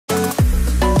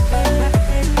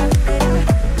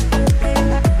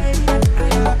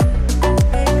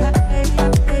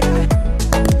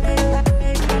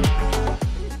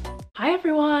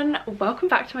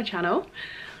back to my channel.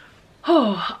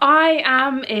 Oh, I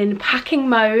am in packing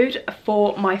mode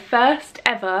for my first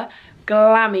ever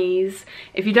Glammies.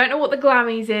 If you don't know what the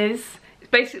Glammies is,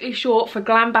 it's basically short for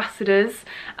Glambassadors,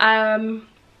 and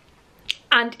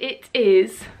it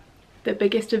is the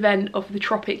biggest event of the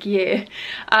Tropic year.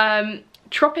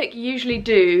 Tropic usually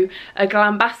do a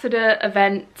Glambassador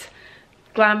event,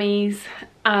 Glammies,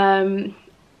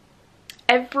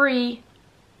 every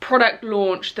product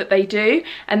launch that they do,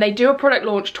 and they do a product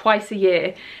launch twice a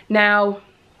year. Now,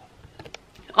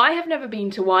 I have never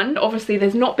been to one. Obviously,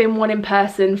 there's not been one in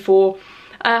person for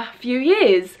a few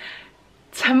years.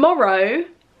 Tomorrow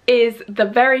is the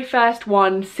very first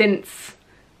one since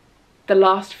the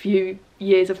last few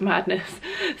years of madness.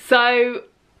 So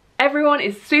everyone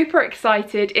is super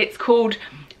excited. It's called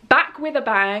Back with a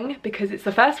Bang because it's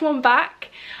the first one back,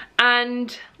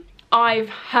 and I've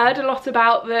heard a lot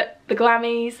about the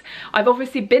Glammies. I've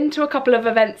obviously been to a couple of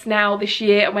events now this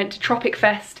year. I went to Tropic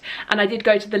Fest and I did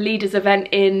go to the Leaders event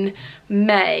in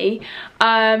May.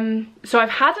 So I've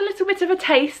had a little bit of a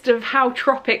taste of how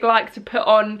Tropic like to put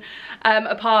on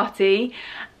a party,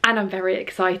 and I'm very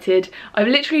excited. I've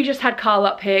literally just had Carl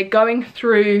up here going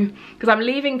through, because I'm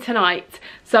leaving tonight.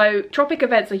 So Tropic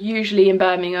events are usually in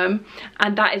Birmingham,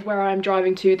 and that is where I'm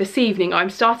driving to this evening.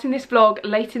 I'm starting this vlog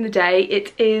late in the day.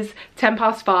 It is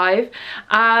 5:10.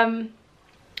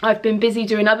 I've been busy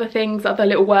doing other things, other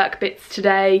little work bits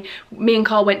today. Me and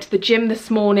Carl went to the gym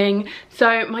this morning.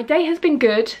 So my day has been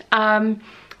good,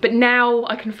 but now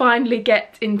I can finally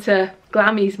get into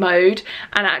Glammies mode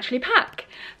and actually pack.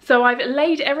 So I've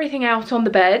laid everything out on the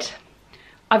bed.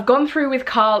 I've gone through with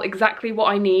Carl exactly what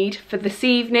I need for this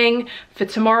evening, for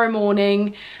tomorrow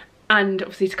morning, and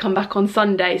obviously to come back on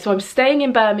Sunday. So I'm staying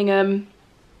in Birmingham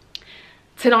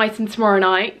tonight and tomorrow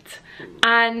night,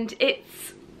 and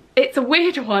it's a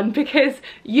weird one because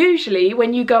usually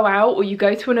when you go out or you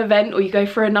go to an event or you go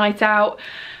for a night out,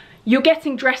 you're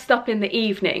getting dressed up in the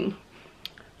evening.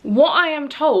 What I am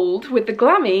told with the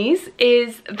Glammies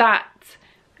is that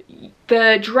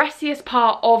the dressiest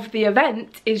part of the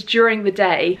event is during the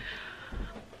day.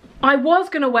 I was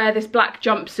going to wear this black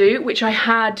jumpsuit, which I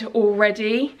had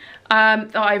already,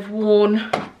 that I've worn.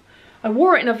 I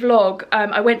wore it in a vlog.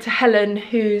 I went to Helen,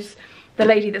 who's the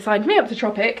lady that signed me up to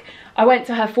Tropic. I went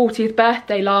to her 40th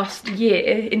birthday last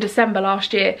year, in December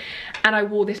last year, and I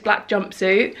wore this black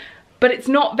jumpsuit. But it's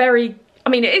not very, I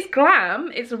mean, it is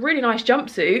glam. It's a really nice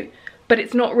jumpsuit, but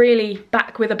it's not really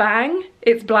back with a bang.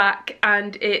 It's black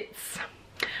and it's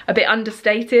a bit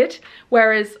understated,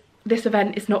 whereas this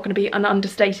event is not going to be an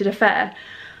understated affair.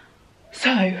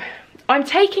 So I'm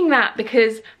taking that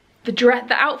because the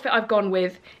outfit I've gone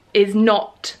with is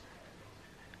not,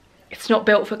 it's not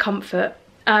built for comfort.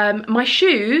 My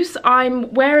shoes,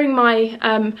 I'm wearing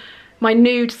my my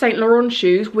nude Saint Laurent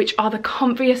shoes, which are the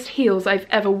comfiest heels I've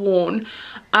ever worn.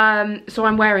 So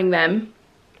I'm wearing them.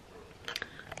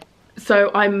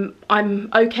 So I'm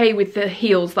okay with the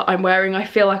heels that I'm wearing. I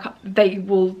feel like they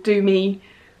will do me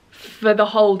for the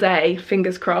whole day,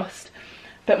 fingers crossed.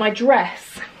 But my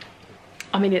dress,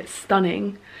 I mean, it's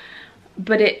stunning,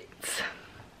 but it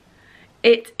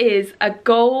is a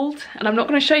gold, and I'm not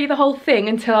going to show you the whole thing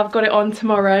until I've got it on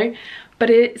tomorrow, but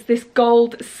it's this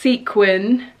gold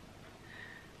sequin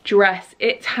dress.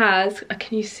 It has,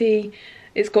 can you see,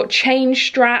 it's got chain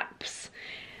straps.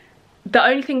 The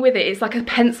only thing with it is like a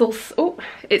pencil, oh,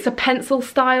 it's a pencil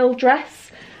style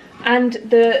dress, and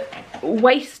the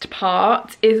waist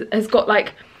part has got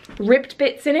like ribbed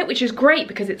bits in it, which is great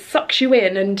because it sucks you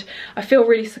in and I feel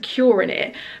really secure in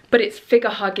it, but it's figure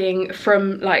hugging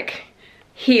from like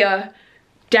here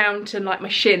down to like my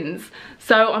shins.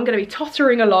 So I'm going to be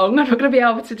tottering along. I'm not going to be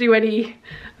able to do any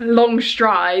long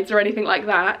strides or anything like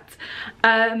that.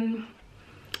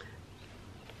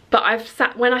 But I've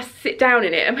sat, when I sit down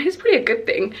in it, I mean, it's probably a good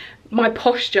thing. My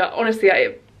posture, honestly,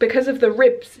 because of the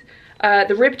ribs,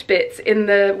 the ribbed bits in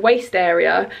the waist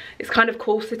area, it's kind of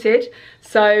corseted.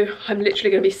 So I'm literally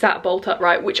going to be sat bolt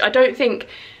upright, which I don't think,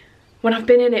 when I've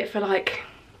been in it for like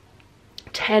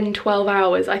 10, 12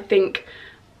 hours, I think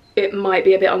it might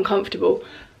be a bit uncomfortable.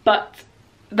 But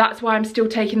that's why I'm still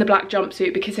taking the black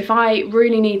jumpsuit, because if I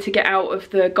really need to get out of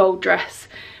the gold dress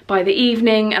by the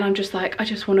evening and I'm just like, I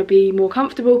just want to be more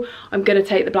comfortable, I'm going to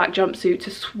take the black jumpsuit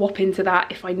to swap into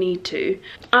that if I need to.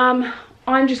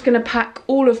 I'm just going to pack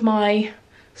all of my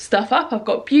stuff up. I've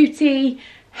got beauty,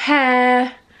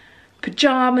 hair,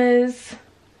 pyjamas,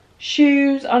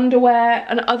 shoes, underwear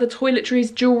and other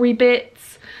toiletries, jewellery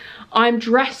bits. I'm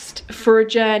dressed for a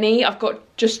journey. I've got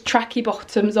just tracky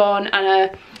bottoms on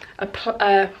and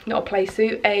not a play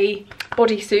suit, a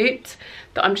bodysuit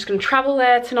that I'm just going to travel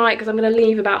there tonight because I'm going to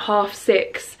leave about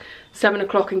 6:30. 7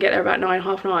 o'clock and get there about 9,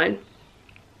 half 9.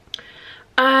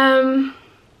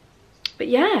 But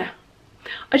yeah,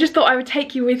 I just thought I would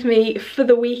take you with me for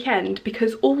the weekend,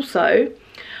 because also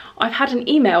I've had an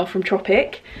email from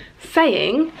Tropic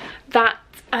saying that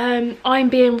I'm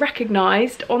being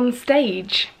recognised on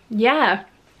stage. Yeah,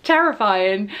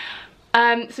 terrifying.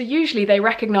 So usually they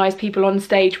recognise people on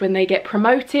stage when they get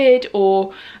promoted,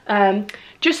 or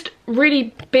just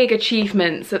really big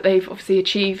achievements that they've obviously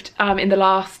achieved in the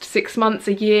last 6 months,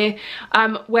 a year.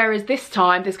 Whereas this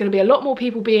time there's going to be a lot more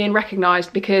people being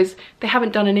recognised because they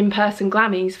haven't done an in-person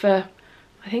Glammies for,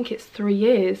 I think it's 3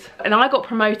 years. And I got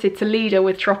promoted to leader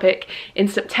with Tropic in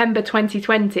September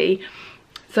 2020.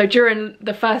 So during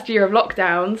the first year of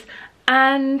lockdowns,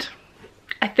 and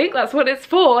I think that's what it's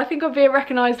for. I think I'm being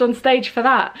recognised on stage for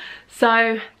that.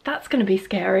 So that's going to be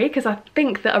scary, because I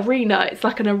think the arena, it's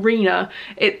like an arena.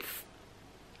 It's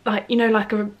like, you know,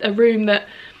 like a room that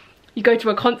you go to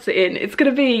a concert in. It's going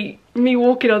to be me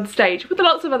walking on stage with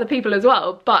lots of other people as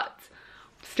well, but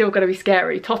still going to be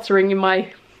scary, tottering in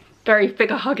my very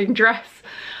figure-hugging dress.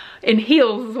 In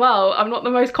heels as well. I'm not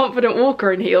the most confident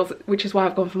walker in heels, which is why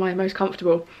I've gone for my most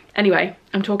comfortable. Anyway,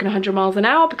 I'm talking 100 miles an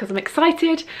hour because I'm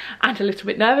excited and a little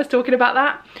bit nervous talking about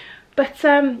that. But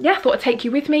yeah, I thought I'd take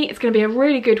you with me. It's going to be a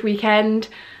really good weekend.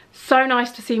 So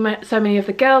nice to see so many of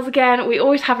the girls again. We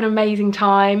always have an amazing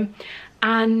time,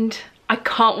 and I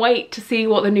can't wait to see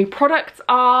what the new products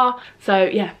are. So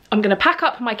yeah, I'm going to pack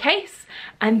up my case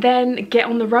and then get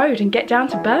on the road and get down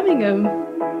to Birmingham.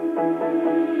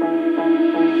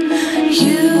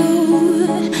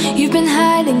 You've been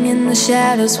hiding in the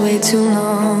shadows way too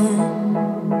long.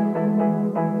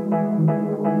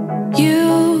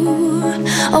 You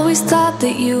always thought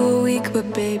that you were weak,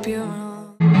 but babe, you're wrong.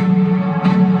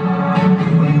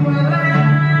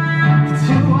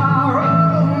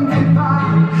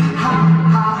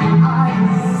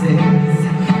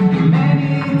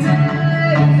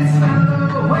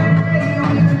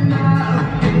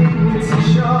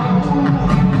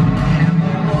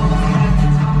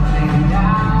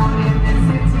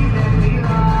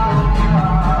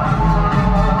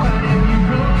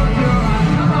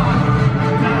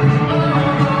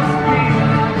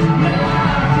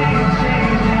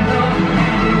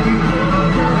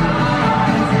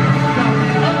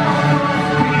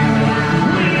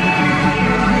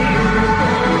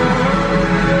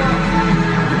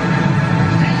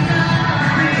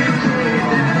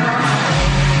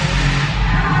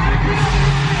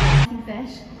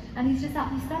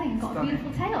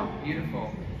 Beautiful.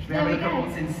 Should we have a look at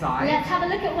what's inside? Let's have a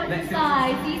look at what's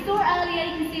inside. So you saw earlier,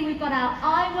 you can see we've got our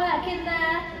eye work in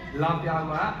there. Love the eye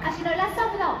work. Actually, no, let's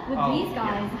start with these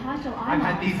guys. Yeah. How's your eye I've work?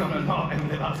 had these on a lot in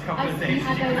the last couple of days. You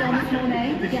had those on this morning.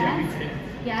 Yes.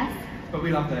 Yes. But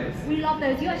we love those. We love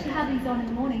those. You actually have these on in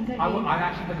the morning, don't you? I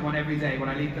actually put them on every day. When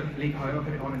I leave home, I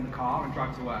put it on in the car and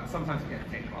drive to work. Sometimes we get to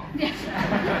take them off. Yes.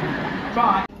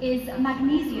 But is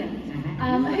magnesium.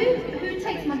 Who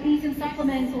takes magnesium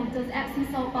supplements or does Epsom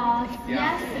salt baths?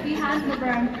 Yeah. Yes, a few hands in the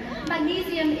room.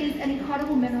 Magnesium is an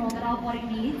incredible mineral that our body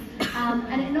needs,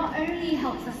 and it not only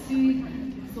helps us soothe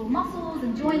sore muscles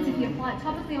and joints if you apply it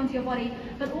topically onto your body,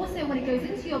 but also when it goes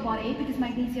into your body, because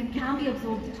magnesium can be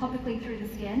absorbed topically through the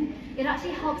skin, it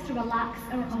actually helps to relax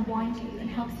and unwind you and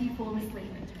helps you fall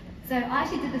asleep. So I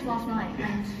actually did this last night,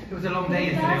 and it was a long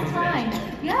day yesterday, wasn't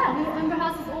it? Yeah, we were in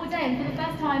rehearsals all day, and for the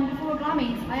first time before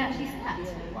Glammies, I actually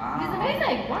slept. Wow. It's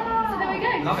amazing. Wow. So there we go.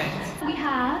 Love it. We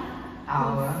have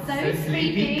our So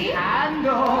Sleepy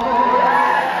candle.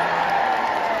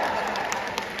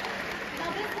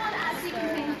 Now this one actually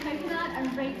contains coconut and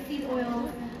rapeseed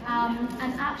oil,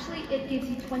 and actually it gives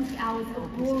you 20 hours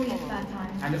of glorious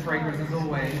bedtime. And the fragrance, as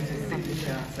always, is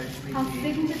signature So Sleepy. Our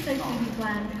signature So Sleepy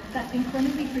blend that's been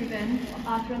clinically proven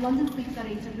through a London sleep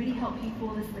study to really help you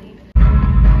fall asleep.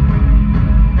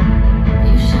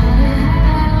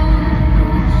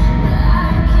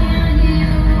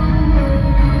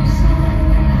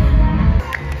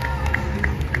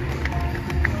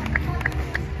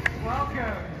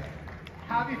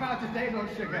 Today, Lord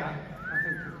Sugar. I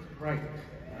think it's great.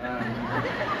 I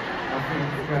think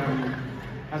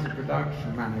as a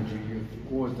production manager, you've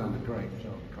always done a great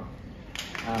job, Carl.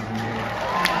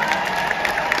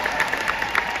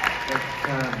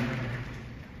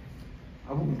 I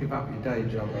wouldn't give up your day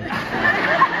job.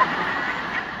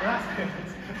 That's good.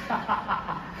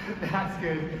 That's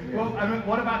good. Yeah. Well, I mean,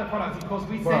 what about the products? Of course,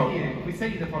 we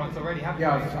sent you the products already, haven't we?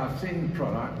 Yeah, I've seen the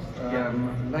products.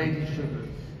 Lady Sugar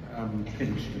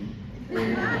pinched them.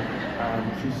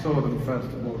 She saw them first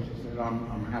of all. She said,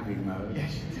 "I'm having those."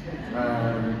 Yes, she did.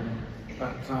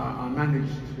 But I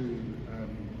managed to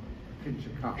pinch a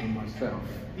couple myself.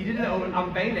 You did a little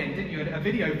unveiling, didn't you? A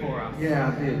video for us.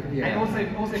 Yeah, I did. Yeah. And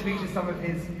also features some of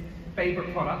his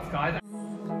favourite products, guys.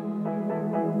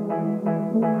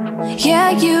 Yeah,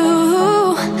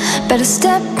 you better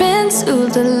step into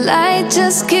the light,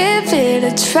 just give it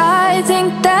a try.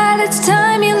 Think that it's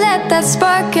time you let that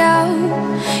spark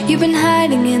out. You've been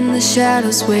hiding in the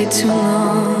shadows way too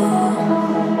long.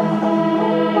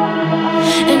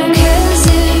 And who cares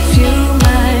if you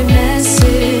might mess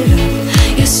it up?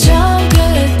 You're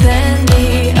stronger than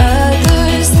the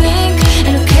others think.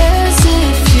 And who cares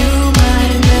if you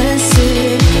might mess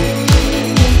it up?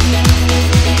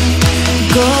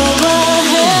 Go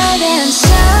ahead and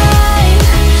shine,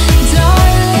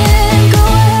 darling, go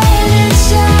ahead and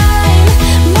shine,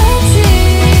 my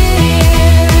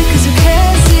dear. 'Cause who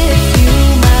cares if you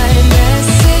might mess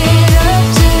it up?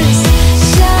 Just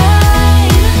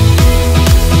shine.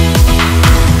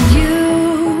 You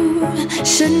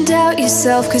shouldn't doubt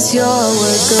yourself, 'cause you're a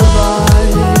work of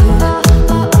art.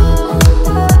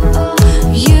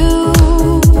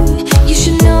 You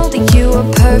should know that you are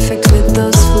perfect with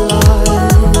those flaws.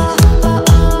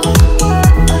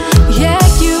 Yeah,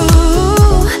 you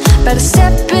better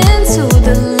step into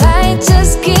the light,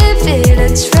 just give it a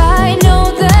try.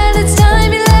 Know that it's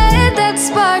time you let that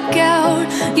spark out.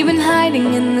 You've been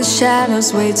hiding in the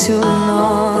shadows way too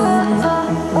long.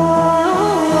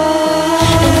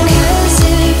 And who cares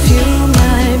if you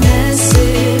might mess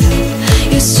it up?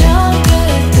 You're stronger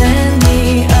than the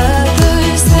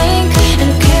others think. And who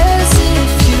cares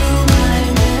if you might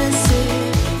mess it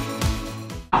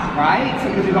up? Right?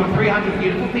 Because we've got 300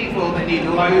 beautiful people that need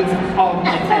loads of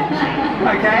attention.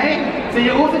 Okay? So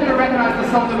you're also going to recognise the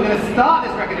song that we're going to start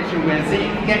this recognition with, so you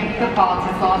can get the party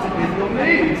started with your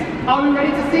moves. Are we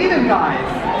ready to see them, guys?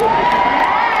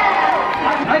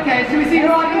 Okay, so we see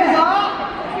who our leaders are?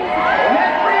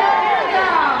 Let's bring our leaders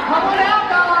down! Come on out,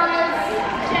 guys!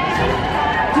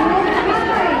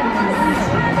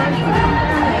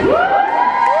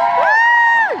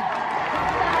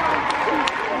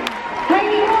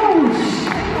 Hayley Walsh,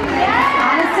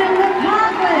 Alison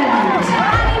McPartland,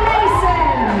 Annie Mason,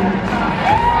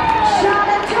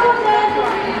 Charlotte Jordan,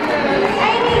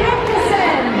 Amy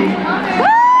Henderson,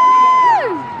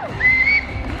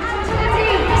 Angela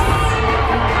Deeks,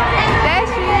 Emma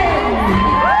Vivian.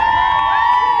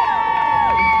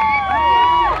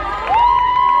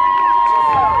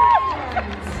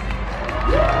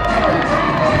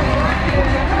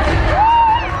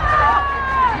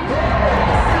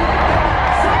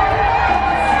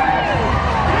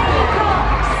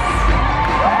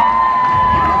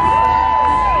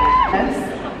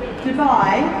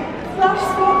 Dubai, Flush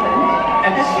Scotland.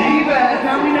 Achievers!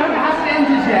 Now we know it hasn't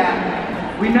ended yet.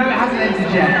 We know it hasn't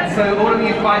ended yet. So all of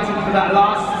you fighting for that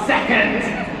last second.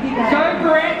 Go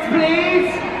for it,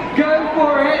 please! Go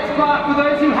for it! But for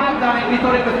those who have done it, we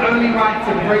thought it was only right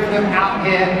to bring them out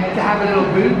here to have a little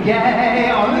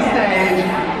bouquet on the stage.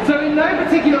 So in no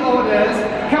particular orders,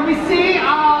 can we see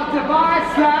our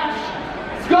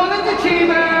Dubai/Scotland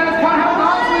achievers? Come help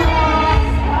us with us!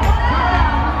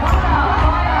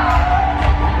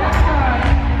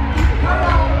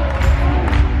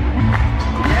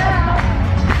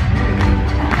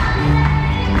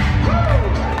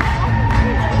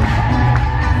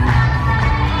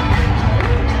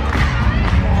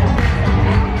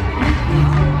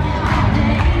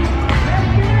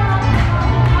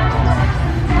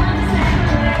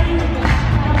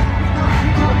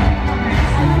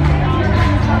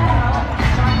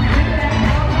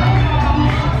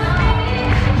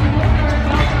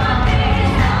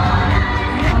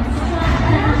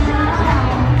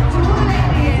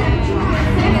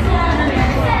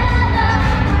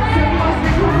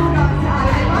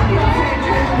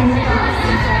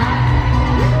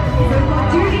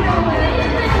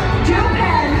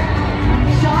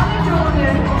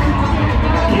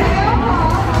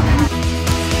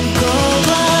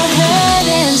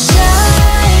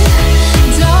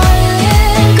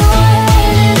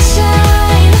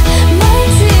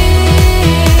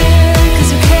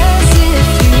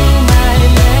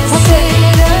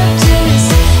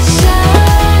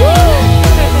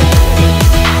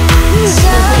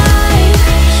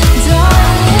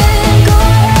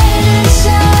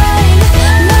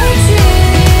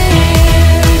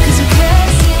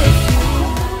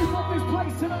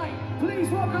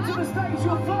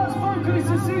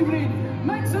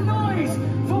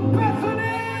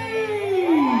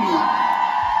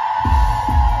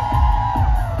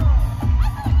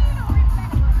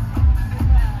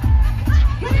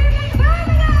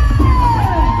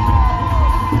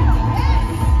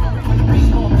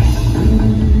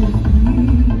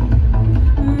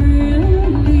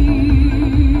 Really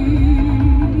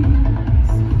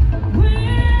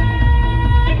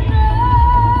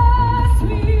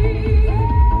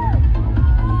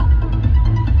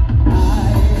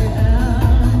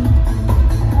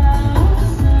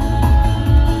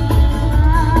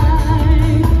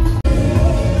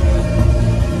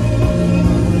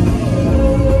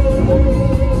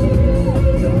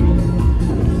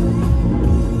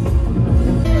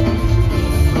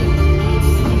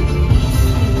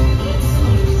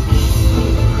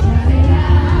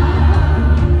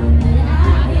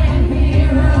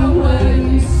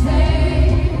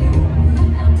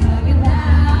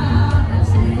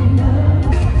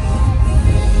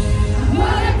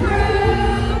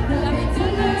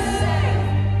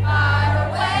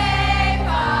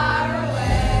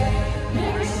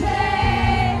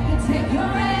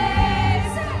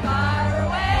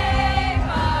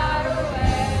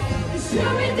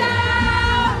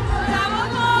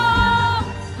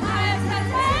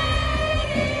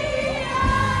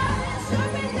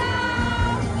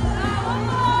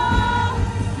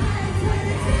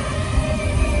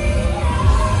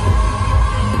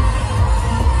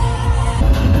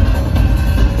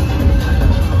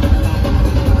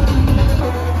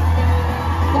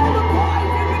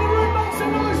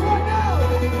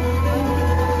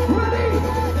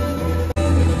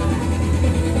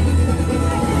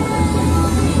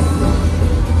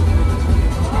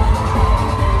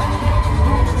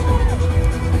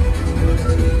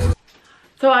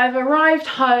So I've arrived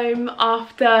home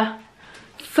after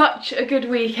such a good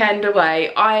weekend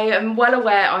away. I am well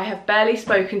aware I have barely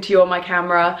spoken to you on my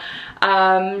camera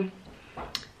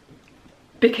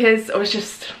because I was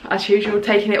just, as usual,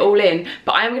 taking it all in.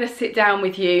 But I am going to sit down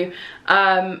with you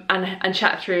and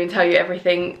chat through and tell you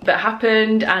everything that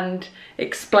happened and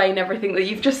explain everything that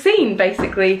you've just seen,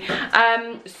 basically.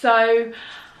 But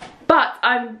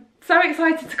I'm so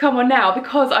excited to come on now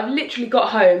because I've literally got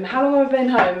home. How long have I been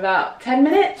home? About 10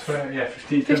 minutes? Yeah,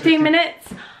 15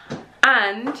 minutes.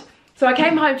 And so I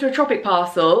came home to a Tropic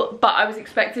parcel, but I was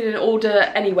expecting an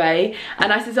order anyway.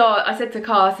 And I said to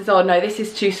Carl, I said, oh no, this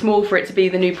is too small for it to be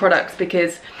the new products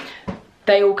because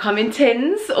they all come in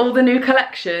tins, all the new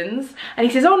collections. And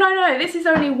he says, oh no, this is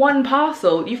only one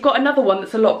parcel. You've got another one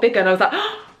that's a lot bigger. And I was like,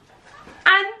 oh,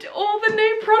 and all the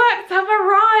new products have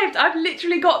arrived. I've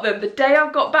literally got them the day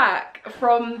I've got back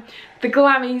from the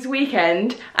Glammies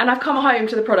weekend, and I've come home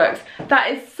to the products.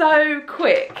 That is so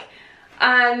quick.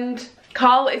 And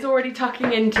Carl is already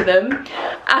tucking into them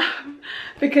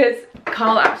because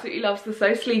Carl absolutely loves the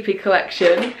So Sleepy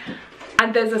collection.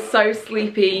 And there's a So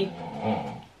Sleepy...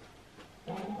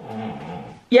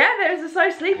 Yeah, there's a So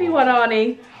Sleepy one,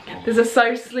 Arnie. There's a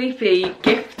So Sleepy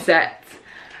gift set.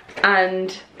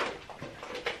 And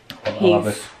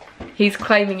he's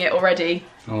claiming it already.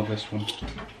 I love this one.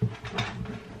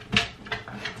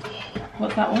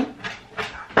 What's that one?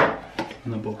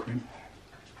 And the buttercream.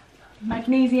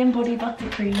 Magnesium body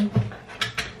buttercream.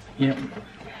 Yep.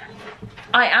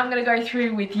 I am going to go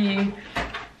through with you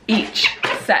each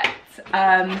set.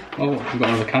 Oh, we've got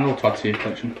another candle to add to your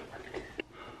collection.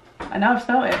 I know, I've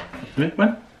started. When?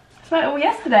 I started all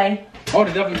yesterday. Oh,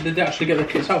 did they actually get the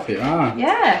kits out for you? Ah.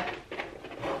 Yeah.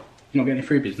 You're not getting any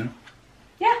freebies now?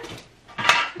 Yeah.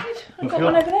 I did. I've got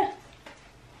one over there.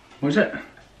 What is it?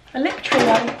 A lip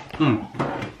trio.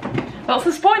 Lots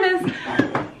of spoilers.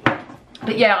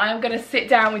 But yeah, I am going to sit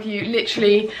down with you,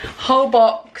 literally whole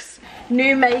box,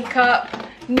 new makeup,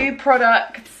 new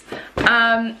products.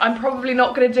 I'm probably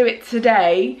not going to do it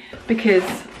today because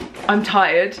I'm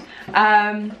tired,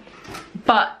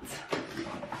 but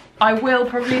I will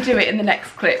probably do it in the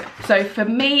next clip. So for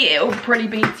me, it will probably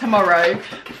be tomorrow.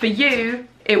 For you,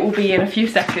 it will be in a few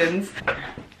seconds.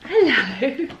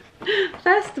 Hello.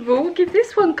 First of all, give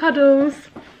this one cuddles.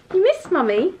 You missed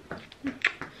Mummy?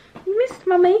 You missed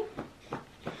Mummy?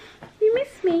 You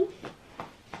miss me?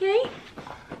 Yay?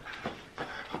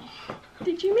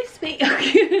 Did you miss me?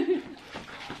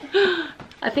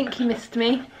 I think you missed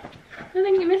me. I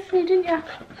think you missed me, didn't you?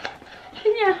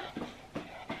 Didn't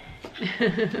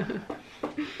you?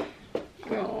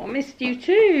 Oh, missed you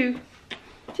too.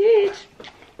 You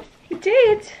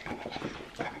did.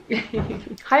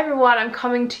 Hi everyone, I'm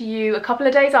coming to you a couple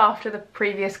of days after the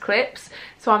previous clips,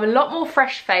 so I'm a lot more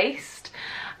fresh-faced.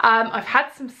 I've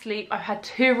had some sleep. I've had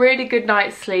 2 really good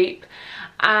nights sleep,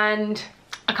 and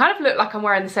I kind of look like I'm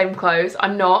wearing the same clothes.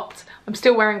 I'm not. I'm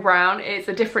still wearing brown. It's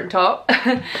a different top.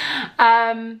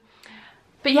 But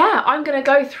yeah, I'm gonna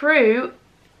go through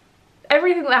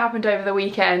everything that happened over the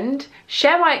weekend,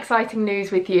 share my exciting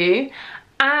news with you,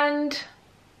 and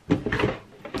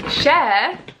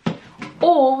share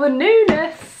all the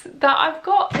newness that I've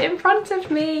got in front of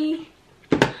me.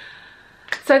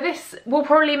 So this will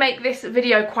probably make this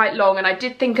video quite long, and I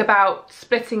did think about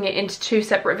splitting it into 2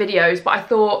 separate videos, but I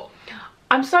thought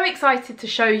I'm so excited to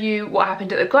show you what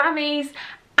happened at the Glammies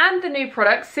and the new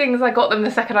products, seeing as I got them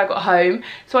the second I got home.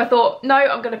 So I thought, no,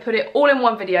 I'm going to put it all in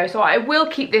one video. So I will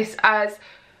keep this as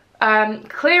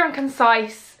clear and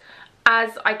concise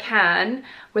as I can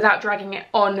without dragging it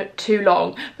on too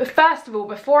long. But first of all,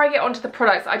 before I get onto the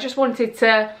products, I just wanted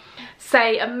to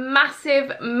say a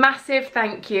massive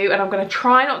thank you, and I'm going to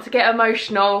try not to get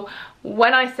emotional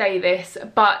when I say this,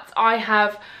 but I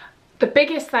have the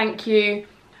biggest thank you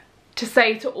to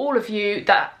say to all of you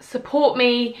that support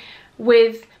me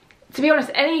with, to be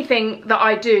honest, anything that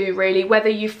I do really, whether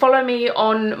you follow me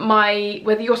on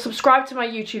whether you're subscribed to my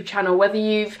YouTube channel, whether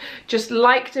you've just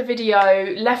liked a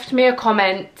video, left me a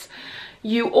comment,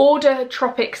 you order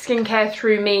Tropic skincare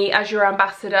through me as your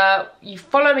ambassador, you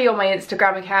follow me on my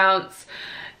Instagram accounts,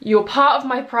 you're part of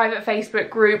my private Facebook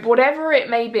group, whatever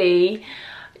it may be,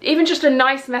 even just a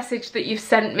nice message that you've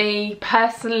sent me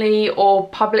personally or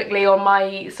publicly on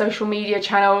my social media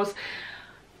channels.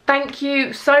 Thank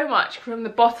you so much from the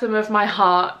bottom of my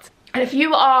heart. And if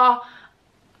you are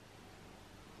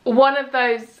one of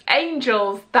those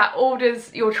angels that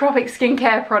orders your Tropic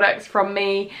skincare products from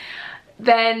me,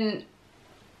 then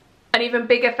an even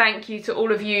bigger thank you to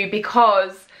all of you,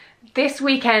 because this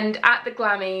weekend at the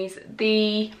Glammies,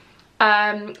 the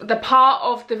part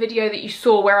of the video that you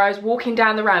saw where I was walking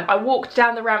down the ramp, I walked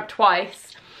down the ramp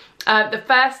twice, The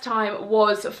first time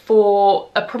was for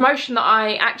a promotion that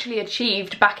I actually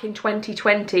achieved back in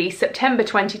 2020, September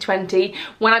 2020,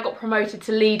 when I got promoted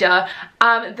to leader.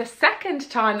 The second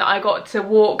time that I got to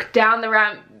walk down the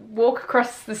ramp, walk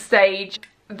across the stage,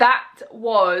 that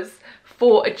was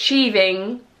for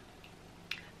achieving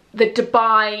the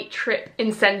Dubai trip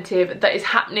incentive that is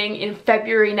happening in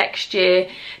February next year.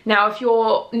 Now, if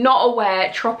you're not aware,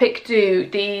 Tropic do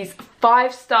these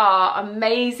 5-star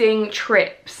amazing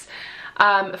trips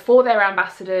for their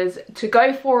ambassadors to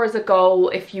go for as a goal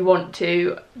if you want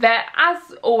to. They're, as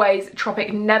always,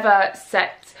 Tropic never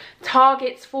sets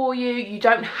targets for you. You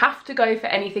don't have to go for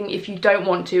anything if you don't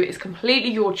want to. It's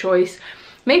completely your choice.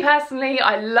 Me personally,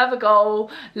 I love a goal,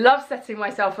 love setting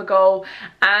myself a goal,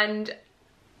 and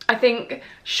I think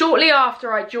shortly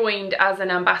after I joined as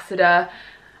an ambassador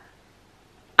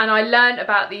and I learned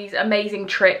about these amazing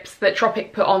trips that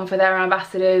Tropic put on for their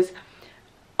ambassadors,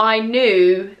 I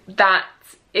knew that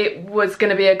it was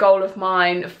going to be a goal of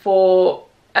mine for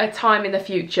a time in the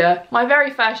future. My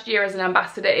very first year as an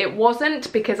ambassador, it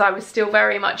wasn't, because I was still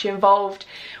very much involved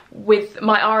with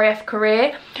my RAF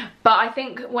career. But I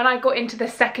think when I got into the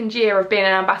second year of being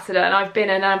an ambassador, and I've been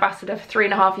an ambassador for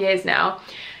 3.5 years now,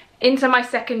 into my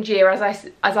second year, as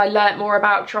I learnt more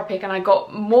about Tropic and I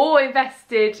got more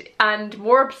invested and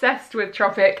more obsessed with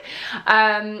Tropic,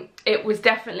 it was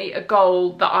definitely a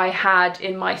goal that I had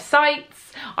in my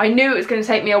sights. I knew it was going to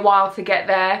take me a while to get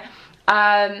there,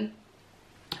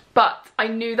 but I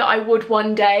knew that I would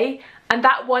one day, and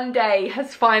that one day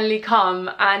has finally come,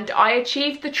 and I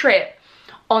achieved the trip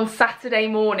on Saturday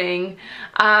morning.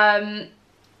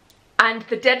 And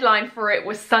the deadline for it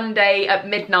was Sunday at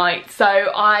midnight, so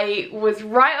I was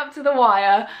right up to the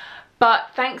wire.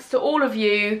 But thanks to all of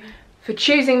you for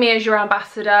choosing me as your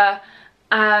ambassador,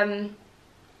 I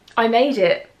made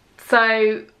it.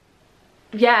 So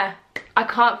yeah, I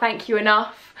can't thank you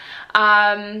enough.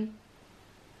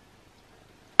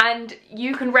 And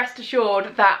you can rest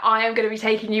assured that I am going to be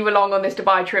taking you along on this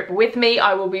Dubai trip with me.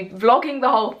 I will be vlogging the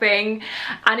whole thing,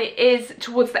 and it is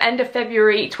towards the end of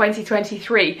February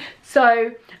 2023.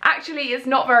 So actually it's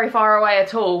not very far away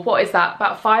at all. What is that,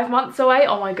 about 5 months away?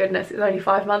 Oh my goodness, it's only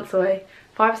 5 months away.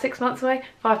 5 or 6 months away?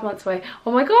 5 months away.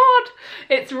 Oh my god,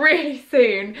 it's really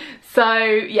soon. So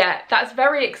yeah, that's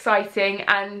very exciting,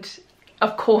 and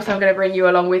of course I'm going to bring you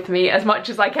along with me as much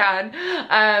as I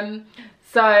can.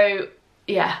 So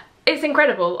yeah, it's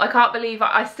incredible.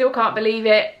 I still can't believe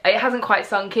it. It hasn't quite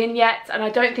sunk in yet, and I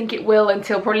don't think it will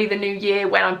until probably the new year,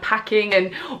 when I'm packing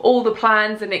and all the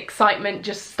plans and excitement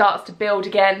just starts to build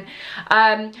again.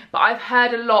 But I've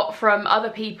heard a lot from other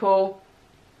people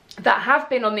that have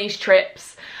been on these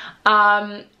trips,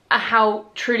 how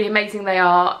truly amazing they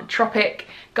are. Tropic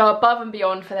go above and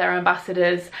beyond for their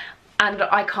ambassadors, and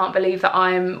I can't believe that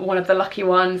I'm one of the lucky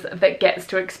ones that gets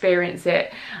to experience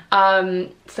it.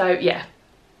 So yeah,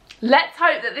 let's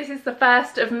hope that this is the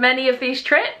first of many of these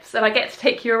trips and I get to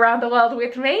take you around the world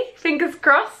with me, fingers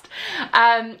crossed.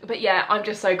 But yeah, I'm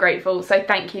just so grateful. So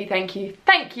thank you, thank you,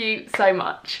 thank you so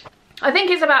much. I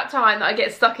think it's about time that I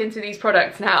get stuck into these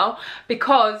products now,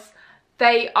 because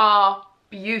they are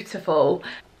beautiful.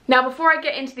 Now, before I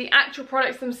get into the actual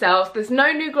products themselves, there's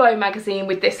no new Glow magazine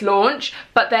with this launch,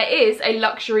 but there is a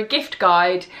luxury gift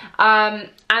guide. And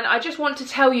I just want to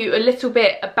tell you a little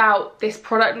bit about this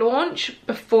product launch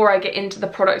before I get into the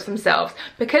products themselves.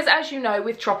 Because as you know,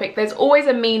 with Tropic, there's always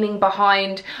a meaning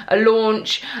behind a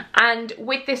launch. And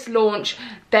with this launch,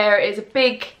 there is a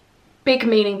big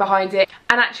meaning behind it.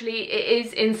 And actually, it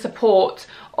is in support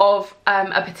of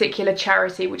a particular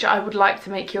charity, which I would like to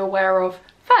make you aware of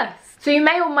first. So you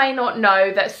may or may not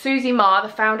know that Susie Ma, the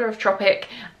founder of Tropic,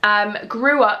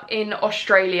 grew up in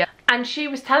Australia, and she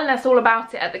was telling us all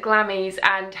about it at the Glammies,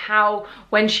 and how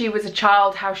when she was a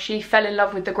child, how she fell in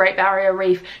love with the Great Barrier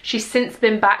Reef. She's since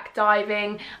been back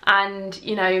diving and,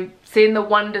 you know, seeing the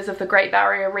wonders of the Great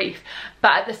Barrier Reef,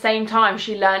 but at the same time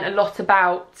she learned a lot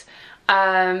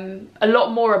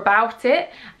more about it,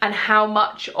 and how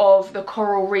much of the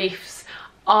coral reefs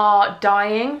are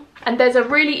dying. And there's a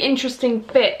really interesting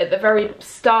bit at the very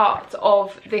start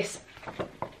of this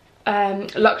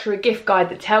luxury gift guide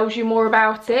that tells you more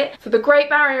about it. So the Great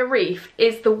Barrier Reef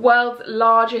is the world's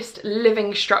largest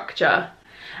living structure,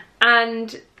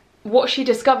 and what she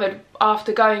discovered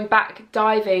after going back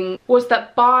diving was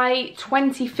that by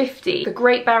 2050 the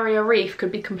Great Barrier Reef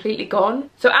could be completely gone.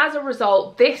 So as a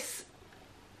result, this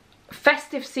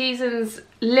festive season's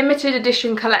limited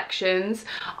edition collections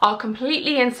are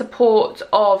completely in support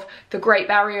of the Great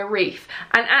Barrier Reef,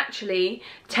 and actually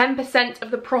 10%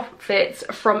 of the profits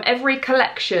from every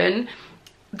collection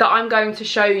that I'm going to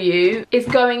show you is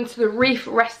going to the Reef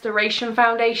Restoration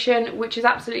Foundation, which is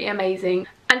absolutely amazing.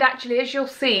 And actually, as you'll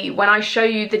see when I show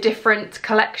you the different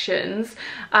collections,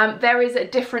 there is a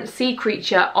different sea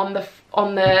creature on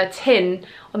the tin,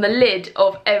 on the lid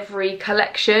of every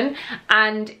collection,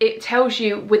 and it tells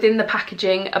you within the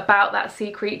packaging about that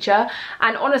sea creature.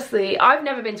 And honestly, I've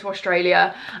never been to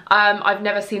Australia. I've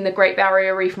never seen the Great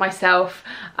Barrier Reef myself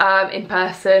in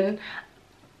person,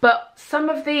 but some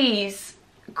of these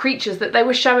creatures that they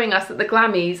were showing us at the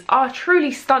Glammies are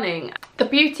truly stunning. The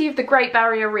beauty of the Great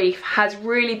Barrier Reef has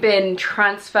really been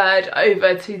transferred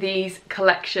over to these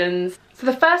collections. So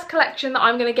the first collection that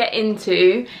I'm going to get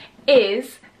into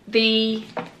is the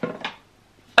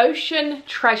Ocean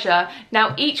Treasure.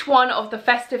 Now, each one of the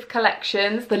festive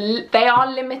collections, they are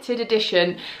limited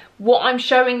edition. What I'm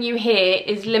showing you here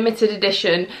is limited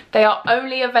edition. They are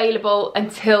only available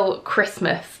until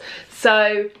Christmas.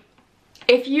 So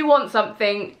if you want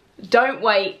something, don't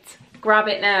wait, grab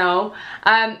it now.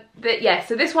 But yeah,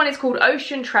 so this one is called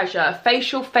Ocean Treasure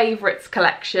Facial Favorites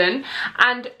Collection,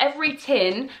 and every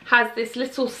tin has this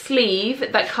little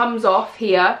sleeve that comes off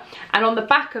here, and on the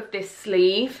back of this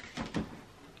sleeve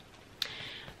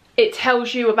it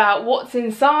tells you about what's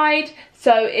inside.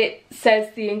 So it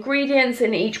says the ingredients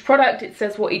in each product, it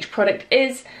says what each product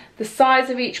is, the size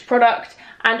of each product,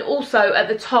 and also at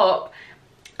the top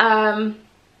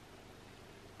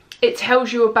it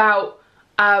tells you about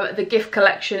the gift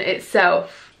collection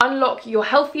itself. Unlock your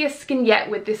healthiest skin yet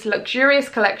with this luxurious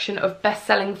collection of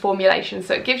best-selling formulations.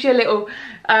 So it gives you a little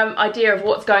idea of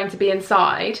what's going to be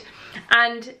inside.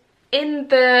 And in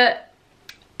the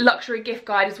luxury gift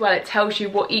guide as well, it tells you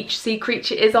what each sea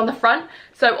creature is on the front.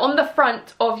 So on the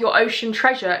front of your Ocean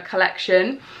Treasure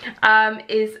collection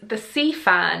is the sea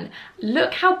fan.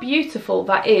 Look how beautiful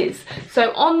that is.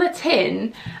 So on the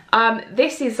tin,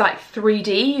 this is like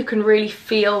 3D. You can really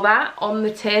feel that on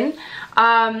the tin,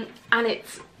 and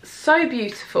it's so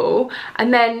beautiful.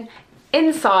 And then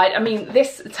inside, I mean,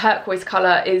 this turquoise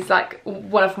colour is like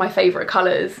one of my favourite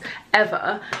colours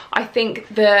ever. I think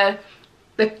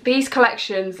these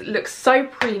collections look so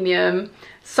premium,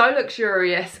 so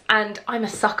luxurious, and I'm a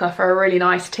sucker for a really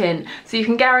nice tin. So you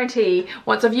can guarantee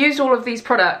once I've used all of these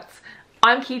products,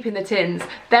 I'm keeping the tins.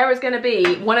 There is going to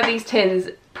be one of these tins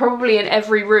probably in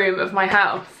every room of my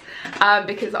house,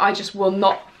 because I just will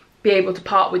not be able to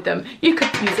part with them. You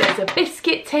could use it as a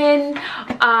biscuit tin,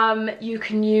 you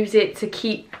can use it to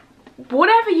keep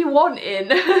whatever you want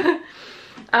in.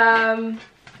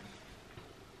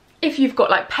 If you've got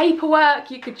like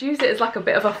paperwork, you could use it as like a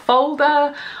bit of a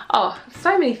folder. Oh,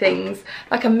 so many things.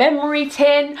 Like a memory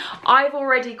tin. I've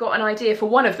already got an idea for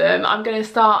one of them. I'm going to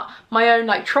start my own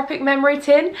like Tropic memory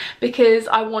tin, because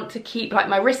I want to keep like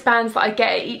my wristbands that I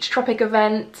get at each Tropic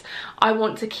event. I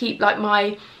want to keep like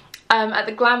my, at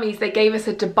the Glammies they gave us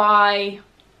a Dubai,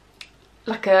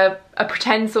 like a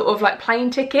pretend sort of like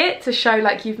plane ticket to show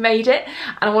like you've made it,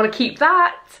 and I want to keep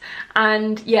that.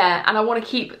 And yeah, and I want to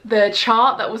keep the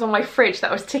chart that was on my fridge that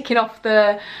was ticking off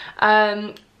the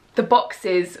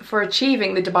boxes for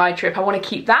achieving the Dubai trip. I want to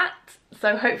keep that,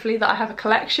 so hopefully that I have a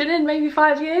collection in maybe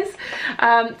 5 years.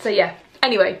 So yeah,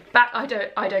 anyway,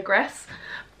 I digress.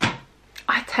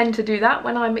 I tend to do that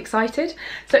when I'm excited.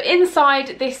 So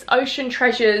inside this Ocean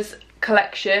Treasures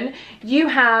collection, you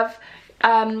have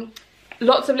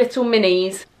lots of little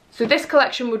minis. So this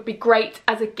collection would be great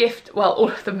as a gift. Well, all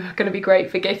of them are going to be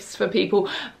great for gifts for people,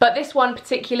 but this one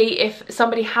particularly if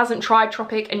somebody hasn't tried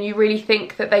Tropic and you really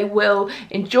think that they will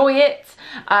enjoy it.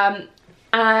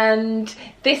 And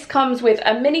this comes with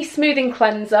a mini smoothing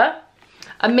cleanser,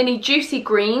 a mini juicy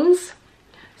greens,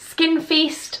 skin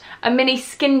feast, a mini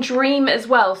skin dream as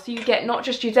well, so you get not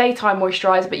just your daytime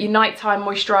moisturiser but your nighttime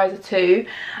moisturiser too,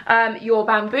 your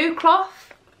bamboo cloth.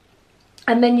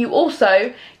 And then you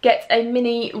also get a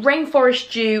mini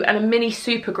Rainforest Dew and a mini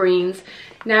Super Greens.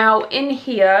 Now in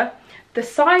here, the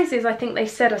sizes I think they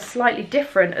said are slightly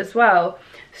different as well.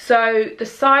 So the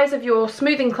size of your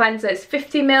smoothing cleanser is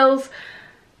 50 mils,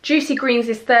 Juicy Greens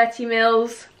is 30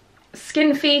 mils,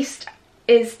 Skin Feast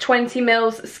is 20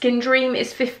 mils, Skin Dream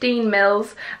is 15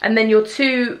 mils, and then your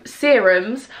two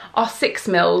serums are 6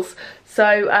 mils.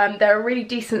 So they're a really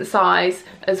decent size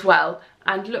as well.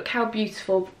 And look how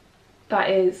beautiful that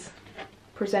is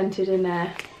presented in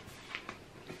there.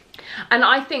 And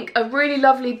I think a really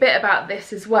lovely bit about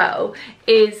this as well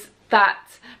is that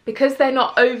because they're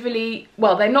not overly,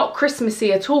 well, they're not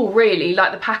Christmassy at all really,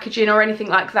 like the packaging or anything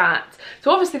like that.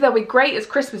 So obviously they'll be great as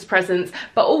Christmas presents,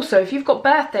 but also if you've got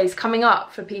birthdays coming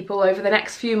up for people over the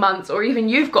next few months, or even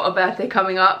you've got a birthday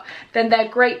coming up, then they're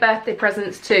great birthday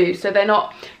presents too. So they're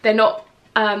not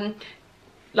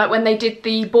like when they did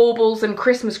the baubles and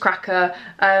Christmas cracker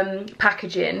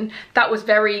packaging, that was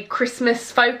very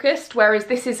Christmas focused, whereas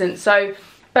this isn't. So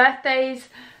birthdays,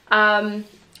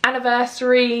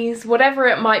 anniversaries, whatever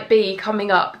it might be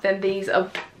coming up, then these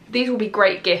will be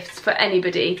great gifts for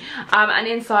anybody. And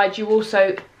inside you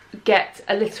also get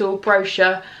a little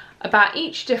brochure about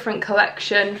each different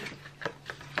collection,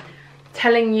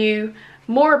 telling you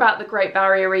more about the Great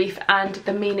Barrier Reef and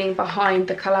the meaning behind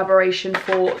the collaboration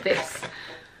for this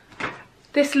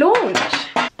launch.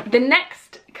 The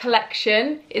next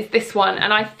collection is this one,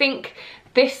 and I think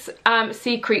this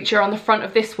sea creature on the front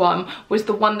of this one was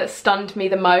the one that stunned me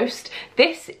the most.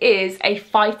 This is a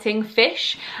fighting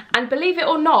fish, and believe it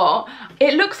or not,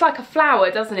 it looks like a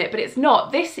flower, doesn't it? But it's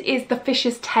not. This is the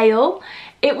fish's tail.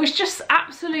 It was just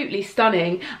absolutely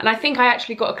stunning, and I think I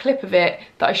actually got a clip of it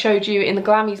that I showed you in the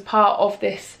Glammies part of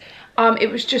this.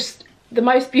 It was just the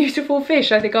most beautiful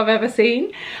fish I think I've ever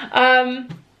seen.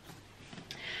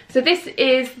 So this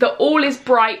is the All Is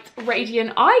Bright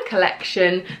Radiant Eye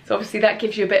collection. So obviously that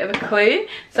gives you a bit of a clue.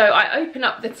 So I open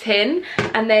up the tin,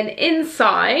 and then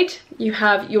inside you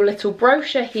have your little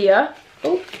brochure here,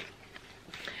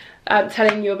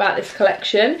 telling you about this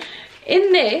collection.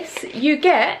 In this you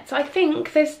get, I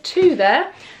think there's two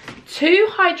there, two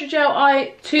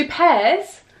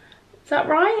pairs. Is that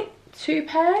right? 2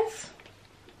 pairs?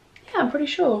 Yeah, I'm pretty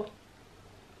sure.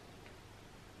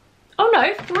 Oh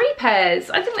no, 3 pairs.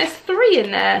 I think there's 3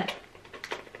 in there.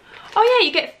 Oh yeah,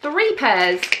 you get 3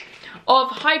 pairs of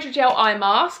hydrogel eye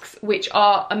masks, which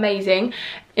are amazing.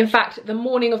 In fact, the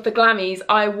morning of the Glammies,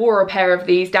 I wore a pair of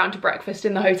these down to breakfast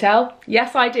in the hotel.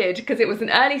 Yes, I did, because it was an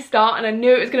early start and I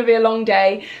knew it was going to be a long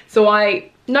day. So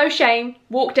I, no shame,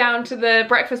 walked down to the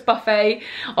breakfast buffet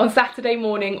on Saturday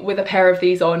morning with a pair of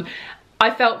these on.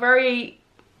 I felt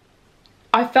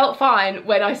fine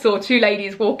when I saw 2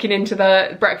 ladies walking into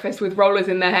the breakfast with rollers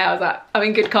in their hair. I was like, I'm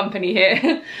in good company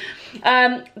here.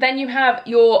 Then you have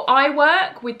your eye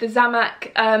work with the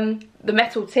Zamac, the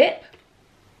metal tip.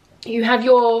 You have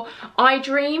your eye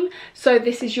dream. So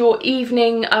this is your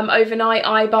evening overnight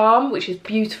eye balm, which is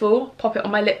beautiful. Pop it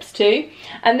on my lips too.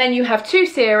 And then you have 2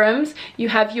 serums. You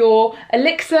have your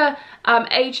Elixir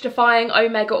age defying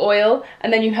omega oil,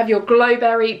 and then you have your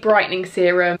Glowberry brightening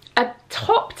serum. A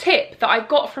top tip that I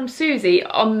got from Susie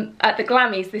at the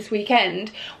Glammies this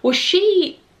weekend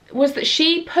was that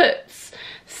she puts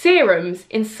serums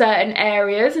in certain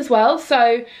areas as well.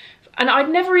 So, and I'd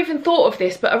never even thought of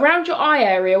this, but around your eye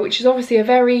area, which is obviously a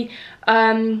very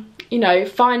you know,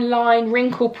 fine line,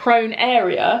 wrinkle prone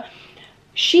area,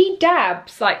 she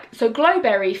dabs, like, so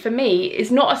Glowberry for me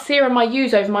is not a serum I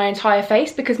use over my entire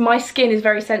face because my skin is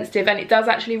very sensitive and it does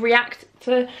actually react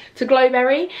to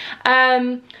Glowberry.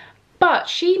 But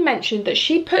she mentioned that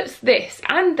she puts this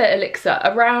and the Elixir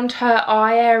around her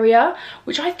eye area,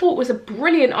 which I thought was a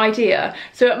brilliant idea.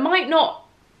 So it might not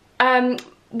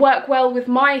work well with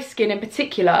my skin in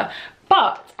particular,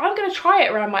 but I'm going to try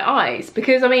it around my eyes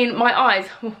because, I mean, my eyes,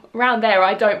 around there,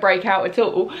 I don't break out at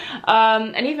all.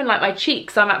 And even like my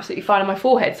cheeks, I'm absolutely fine on my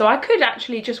forehead. So I could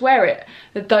actually just wear it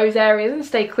at those areas and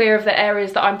stay clear of the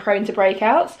areas that I'm prone to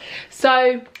breakouts.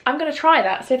 So I'm going to try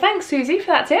that. So thanks, Susie, for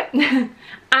that tip.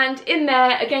 And in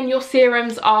there, again, your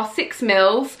serums are 6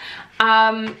 mils.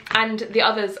 And the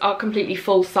others are completely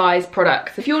full-size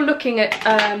products. If you're looking at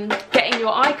getting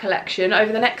your eye collection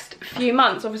over the next few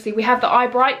months, obviously we have the Eye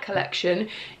Bright collection,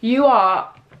 you're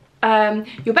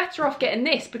better off getting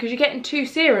this because you're getting 2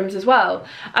 serums as well.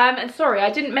 And sorry, I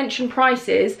didn't mention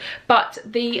prices, but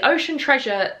the Ocean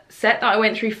Treasure set that I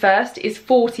went through first is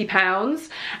 £40,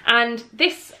 and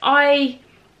this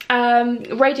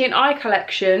Radiant Eye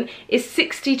collection is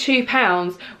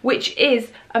 £62, which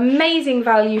is amazing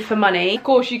value for money. Of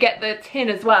course, you get the tin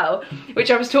as well, which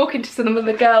I was talking to some of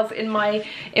the girls in my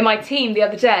team the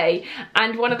other day,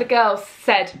 and one of the girls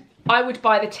said I would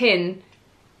buy the tin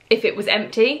if it was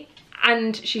empty,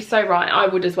 and she's so right, I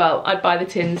would as well. I'd buy the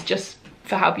tins just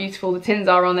for how beautiful the tins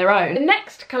are on their own. The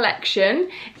next collection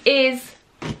is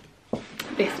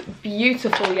this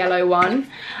beautiful yellow one,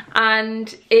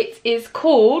 and it is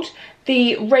called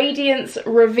the Radiance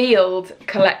Revealed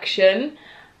collection,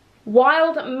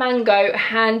 Wild Mango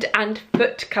Hand and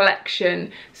Foot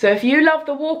collection. So if you love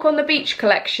the Walk on the Beach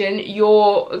collection,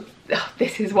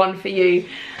 this is one for you.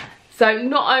 So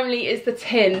not only is the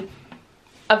tin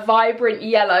a vibrant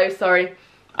yellow, sorry,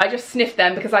 I just sniffed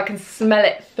them because I can smell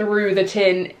it through the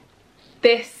tin.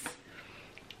 This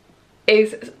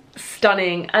is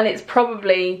stunning, and it's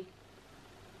probably,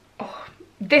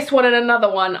 this one and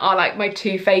another one are like my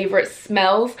 2 favourite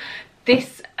smells.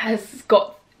 This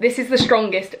is the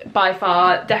strongest by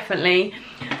far, definitely.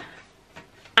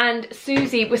 And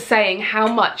Susie was saying how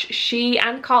much she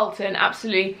and Carlton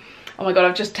absolutely, oh my god,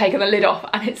 I've just taken the lid off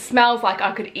and it smells like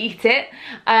I could eat it.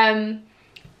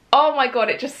 Oh my god,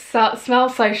 it just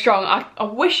smells so strong. I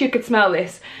wish you could smell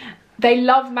this. They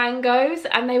love mangoes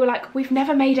and they were like, we've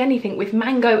never made anything with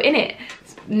mango in it.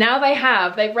 Now they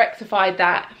have, they've rectified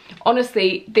that.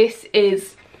 Honestly, this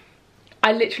is,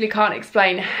 I literally can't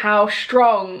explain how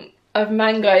strong of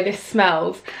mango this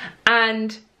smells.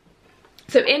 And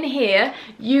so in here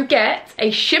you get a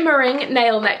shimmering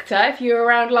nail nectar. If you were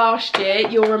around last year,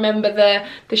 you'll remember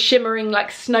the shimmering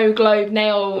like snow globe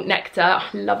nail nectar. I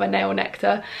love a nail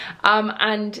nectar.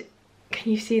 And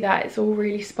can you see that? It's all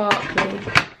really sparkly.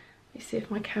 Let me see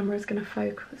if my camera's gonna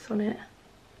focus on it.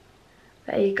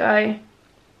 There you go.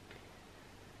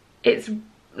 It's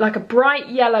like a bright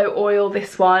yellow oil,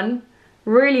 this one.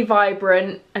 Really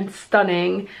vibrant and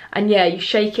stunning. And yeah, you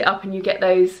shake it up and you get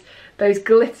those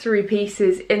glittery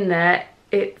pieces in there.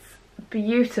 It's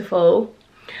beautiful.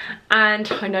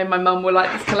 And I know my mum will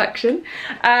like this collection.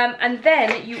 And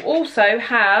then you also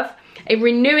have a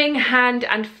renewing hand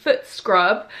and foot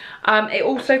scrub. It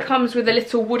also comes with a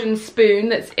little wooden spoon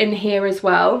that's in here as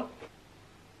well.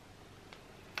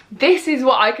 This is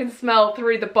what I can smell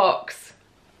through the box.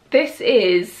 This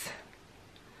is,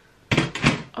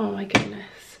 oh my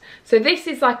goodness. So this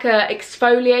is like a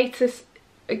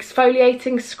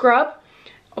exfoliating scrub,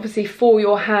 obviously for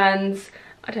your hands.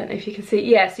 I don't know if you can see,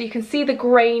 yeah, so you can see the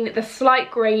grain, the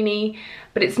slight grainy,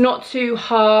 but it's not too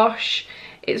harsh.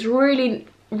 It's really,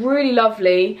 really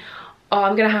lovely. Oh,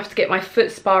 I'm gonna have to get my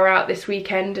foot spa out this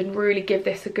weekend and really give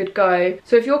this a good go.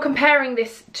 So if you're comparing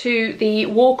this to the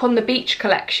Walk on the Beach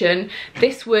collection,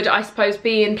 this would, I suppose,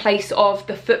 be in place of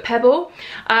the Foot Pebble,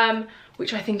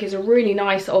 which I think is a really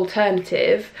nice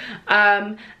alternative.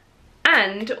 And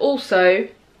also,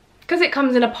 because it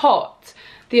comes in a pot,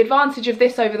 the advantage of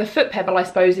this over the Foot Pebble, I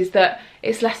suppose, is that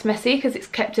it's less messy because it's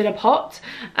kept in a pot.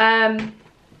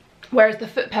 Whereas the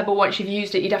Foot Pebble, once you've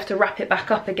used it, you'd have to wrap it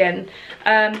back up again.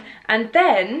 And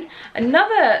then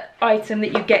another item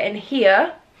that you get in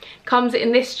here comes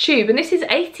in this tube, and this is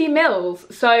 80 mils.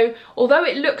 So although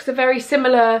it looks a very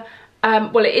similar,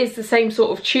 well, it is the same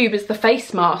sort of tube as the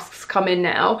face masks come in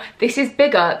now. This is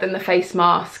bigger than the face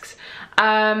masks.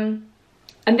 And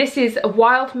this is a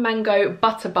Wild Mango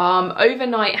Butter Balm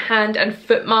Overnight Hand and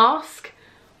Foot Mask.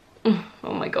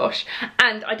 Oh my gosh.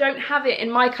 And I don't have it in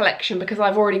my collection because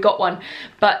I've already got one,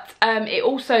 but it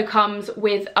also comes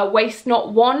with a waist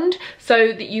knot wand so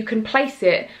that you can place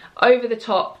it over the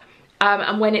top,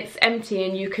 and when it's empty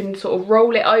and you can sort of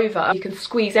roll it over, you can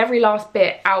squeeze every last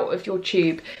bit out of your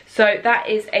tube. So that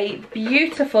is a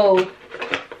beautiful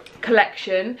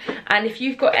collection. And if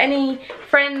you've got any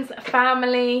friends,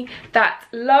 family that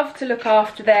love to look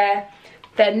after their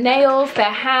nails, their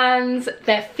hands,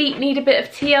 their feet need a bit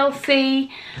of TLC,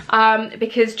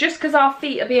 because just because our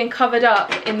feet are being covered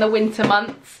up in the winter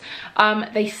months,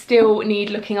 they still need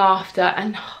looking after.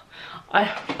 And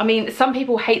I mean, some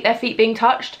people hate their feet being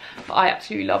touched, but I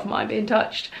absolutely love mine being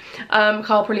touched. Carl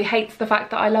probably hates the fact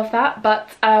that I love that, but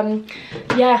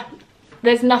yeah,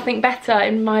 there's nothing better,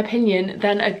 in my opinion,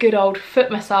 than a good old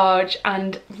foot massage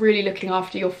and really looking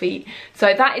after your feet.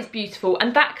 So that is beautiful.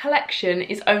 And that collection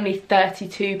is only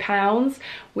 £32,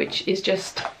 which is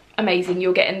just amazing.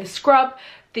 You're getting the scrub,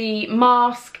 the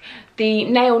mask, the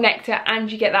nail nectar,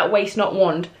 and you get that waist knot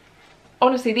wand.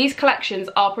 Honestly, these collections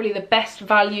are probably the best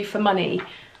value for money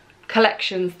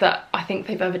collections that I think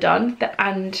they've ever done.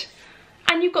 And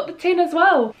you've got the tin as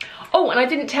well. Oh, and I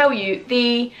didn't tell you,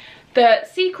 the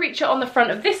sea creature on the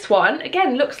front of this one,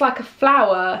 again, looks like a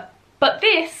flower, but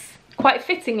this, quite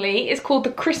fittingly, is called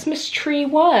the Christmas tree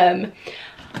worm.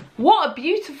 What a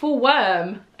beautiful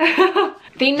worm.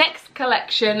 The next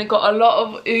collection got a lot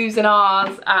of oohs and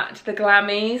ahs at the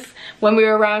Glammies when we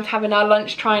were around having our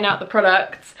lunch trying out the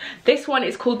products. This one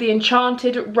is called the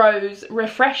Enchanted Rose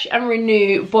Refresh and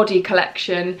Renew Body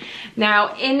Collection.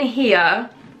 Now in here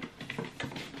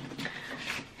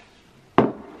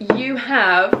you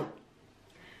have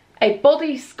a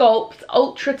Body Sculpt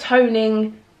Ultra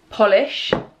Toning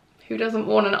Polish. Who doesn't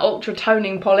want an ultra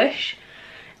toning polish?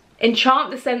 Enchant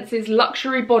the Senses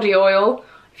Luxury Body Oil.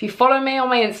 If you follow me on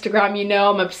my Instagram, you know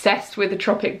I'm obsessed with the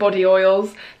Tropic body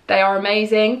oils. They are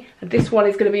amazing, and this one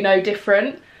is going to be no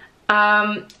different.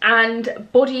 And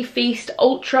Body Feast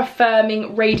Ultra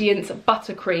Firming Radiance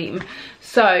Buttercream.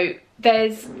 So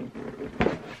there's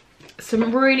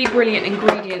some really brilliant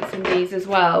ingredients in these as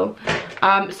well.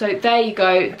 So there you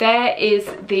go. There is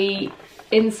the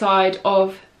inside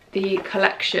of the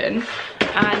collection,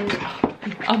 and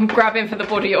I'm grabbing for the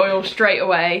body oil straight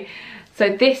away. So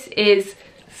this is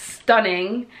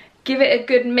stunning. give it a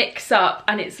good mix up,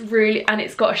 and it's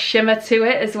got a shimmer to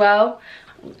it as well.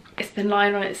 It's been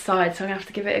lying on its side, so I'm gonna have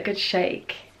to give it a good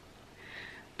shake.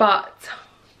 But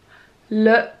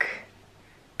look,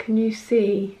 can you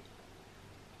see?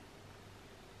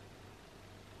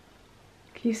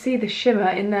 Can you see the shimmer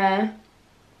in there?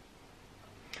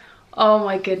 Oh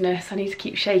my goodness, I need to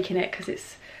keep shaking it because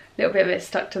it's a little bit of it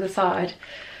stuck to the side.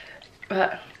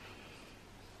 But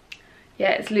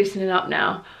yeah, it's loosening up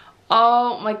now.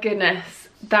 Oh my goodness,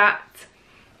 that.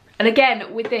 And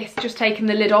again, with this, just taking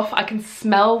the lid off, I can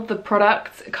smell the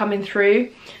product coming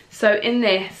through. So in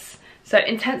this, so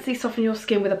intensely soften your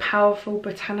skin with a powerful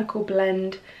botanical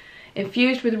blend.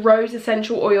 Infused with rose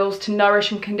essential oils to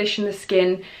nourish and condition the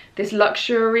skin, this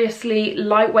luxuriously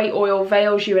lightweight oil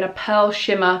veils you in pearl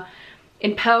shimmer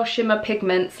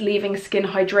pigments, leaving skin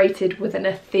hydrated with an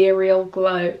ethereal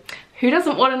glow. Who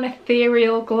doesn't want an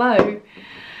ethereal glow?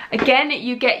 Again,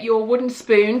 you get your wooden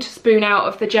spoon to spoon out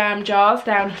of the jam jars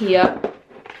down here.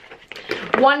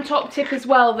 One top tip as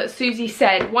well that Susie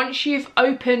said, once you've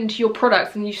opened your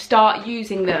products and you start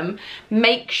using them,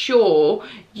 make sure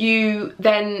you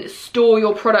then store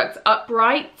your products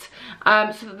upright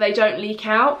so that they don't leak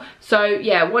out. So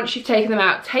yeah, once you've taken them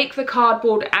out, take the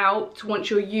cardboard out once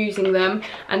you're using them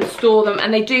and store them,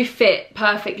 and they do fit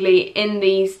perfectly in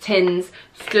these tins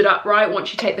stood upright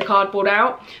once you take the cardboard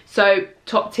out. So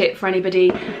top tip for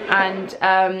anybody. And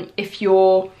if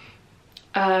you're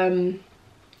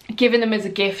giving them as a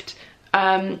gift,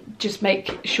 just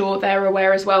make sure they're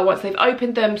aware as well, once they've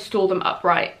opened them, store them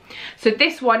upright. So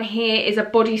this one here is a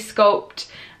Body Sculpt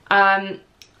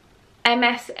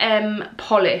MSM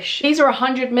polish. These are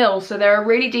 100 ml, so they're a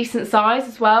really decent size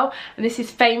as well, and this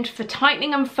is famed for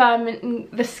tightening and firming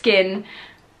the skin.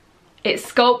 It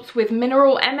sculpts with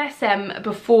mineral MSM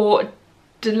before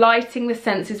delighting the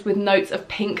senses with notes of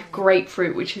pink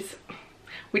grapefruit, which is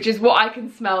what I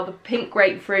can smell, the pink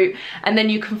grapefruit. And then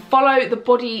you can follow the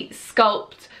Body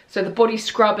Sculpt, so the body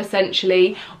scrub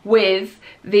essentially, with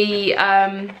the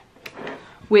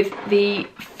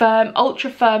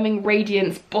ultra firming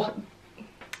radiance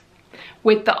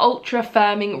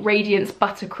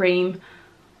buttercream.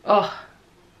 Oh,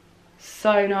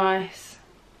 so nice.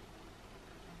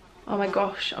 Oh my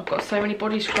gosh, I've got so many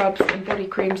body scrubs and body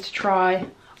creams to try.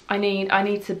 I need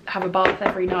to have a bath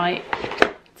every night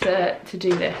to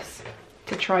do this,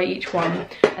 to try each one,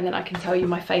 and then I can tell you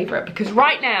my favourite, because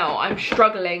right now I'm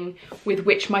struggling with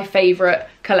which my favourite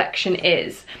collection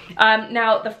is.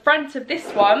 Now the front of this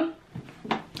one,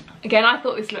 again, I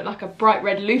thought this looked like a bright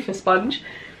red loofah sponge.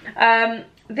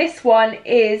 This one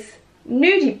is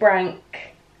Nudibranch,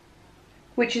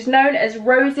 which is known as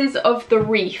Roses of the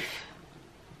Reef.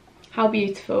 How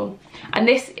beautiful. And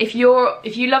this, if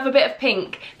you love a bit of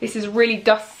pink, this is really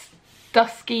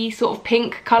dusky sort of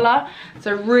pink colour,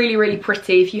 so really, really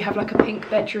pretty. If you have like a pink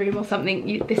bedroom or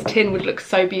something, this tin would look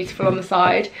so beautiful on the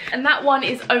side. And that one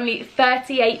is only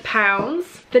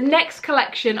 £38. The next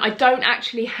collection I don't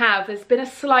actually have. There's been a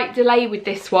slight delay with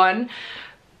this one,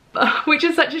 which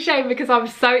is such a shame, because I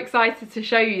was so excited to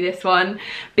show you this one,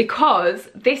 because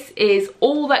this is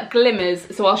All That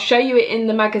Glimmers. So I'll show you it in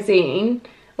the magazine,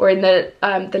 or in the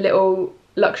little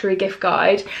luxury gift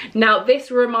guide. Now this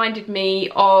reminded me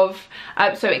of,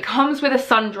 so it comes with a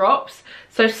sun drops,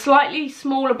 so slightly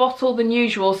smaller bottle than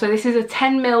usual. So this is a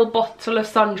 10 ml bottle of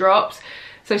sun drops,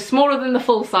 so smaller than the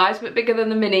full size but bigger than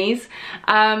the minis.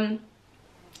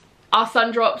 Our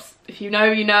sun drops, if you know,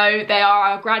 you know, they are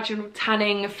our gradual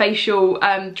tanning facial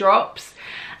drops.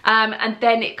 And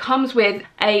then it comes with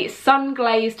a sun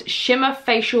glazed shimmer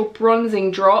facial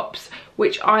bronzing drops,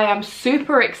 which I am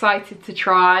super excited to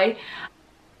try.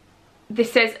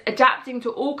 This says, adapting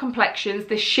to all complexions,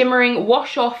 this shimmering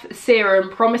wash-off serum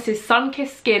promises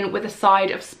sun-kissed skin with a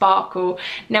side of sparkle.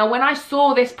 Now, when I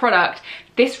saw this product,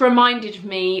 this reminded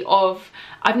me of,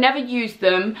 I've never used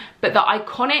them, but the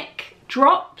Iconic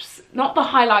drops, not the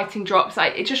highlighting drops.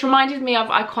 It just reminded me of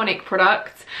Iconic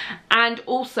products. And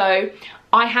also,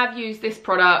 I have used this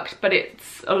product, but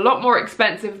it's a lot more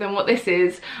expensive than what this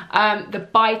is. The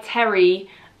By Terry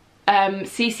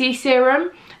CC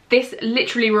serum. This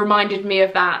literally reminded me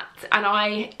of that, and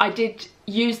I did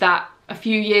use that a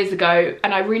few years ago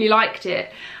and I really liked it,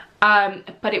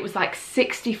 but it was like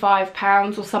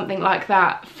 £65 or something like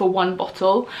that for one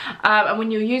bottle, and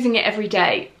when you're using it every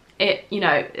day,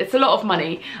 it's a lot of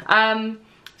money.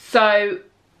 So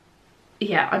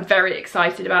yeah, I'm very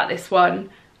excited about this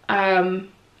one,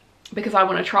 because I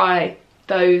want to try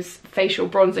those facial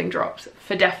bronzing drops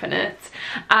for definite.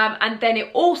 And then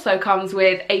it also comes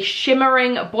with a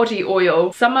shimmering body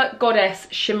oil, Summer Goddess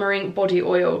shimmering body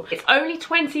oil. It's only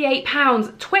 £28,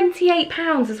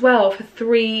 £28 as well for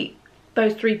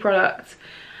those three products.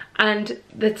 And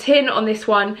the tin on this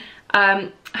one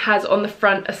has on the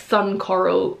front a sun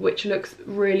coral, which looks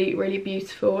really, really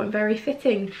beautiful and very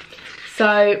fitting.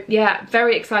 So yeah,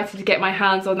 very excited to get my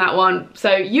hands on that one.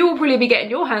 So you will probably be getting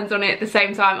your hands on it at the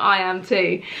same time I am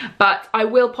too. But I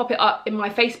will pop it up in my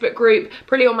Facebook group,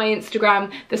 probably on my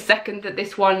Instagram, the second that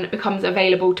this one becomes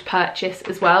available to purchase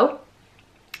as well.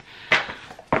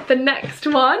 The next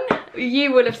one,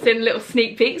 you will have seen little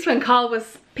sneak peeks when Carl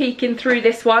was peeking through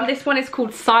this one. This one is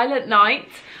called Silent Night.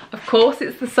 Of course,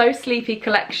 it's the So Sleepy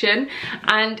collection.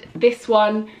 And this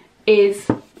one is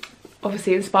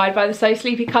obviously inspired by the So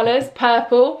Sleepy colours,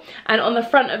 purple. And on the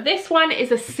front of this one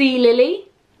is a sea lily.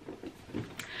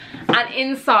 And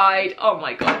inside, oh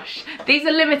my gosh, these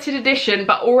are limited edition,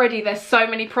 but already there's so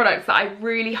many products that I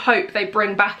really hope they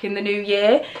bring back in the new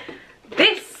year.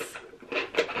 This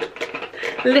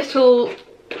little,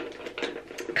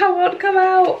 come on, come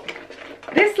out.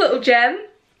 This little gem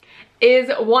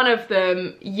is one of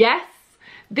them. Yes,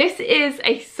 this is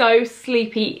a So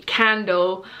Sleepy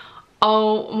candle.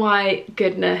 Oh my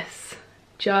goodness,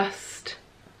 just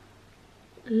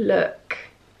look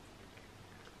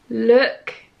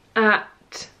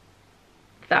at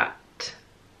that.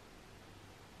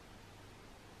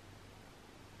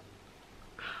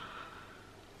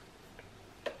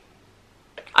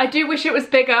 I do wish it was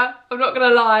bigger, I'm not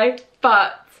gonna lie,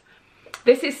 but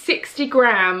this is 60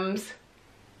 grams.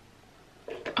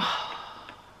 Oh.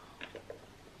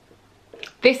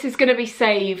 This is gonna be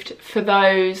saved for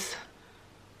those,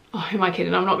 oh, who am I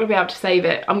kidding? I'm not gonna be able to save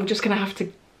it. I'm just gonna have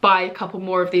to buy a couple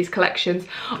more of these collections.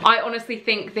 I honestly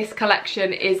think this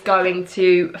collection is going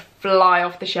to fly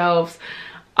off the shelves.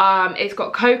 It's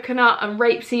got coconut and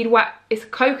rapeseed wax. It's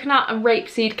coconut and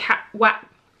rapeseed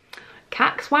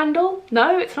caxwandle?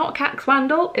 No, it's not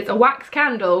caxwandle. It's a wax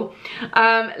candle.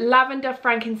 Lavender,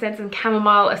 frankincense, and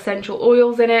chamomile essential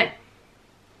oils in it.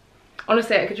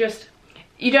 Honestly, I could just,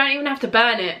 you don't even have to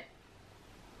burn it.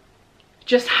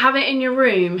 Just have it in your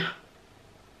room.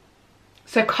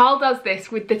 So Carl does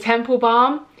this with the Temple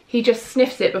Balm. He just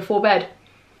sniffs it before bed.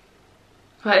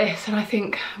 Like this, and I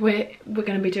think we're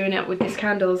going to be doing it with this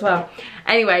candle as well.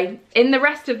 Anyway, in the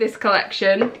rest of this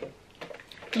collection,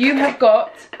 you have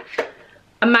got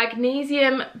a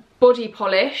magnesium body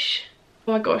polish.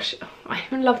 Oh my gosh, I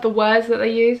even love the words that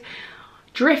they use.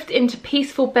 Drift into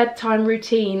peaceful bedtime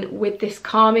routine with this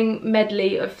calming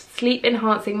medley of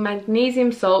sleep-enhancing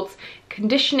magnesium salts,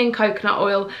 conditioning coconut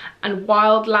oil, and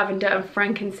wild lavender and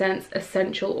frankincense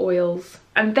essential oils.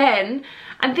 And then,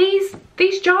 and these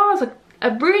jars are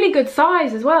a really good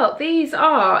size as well. These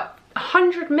are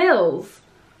 100 mils.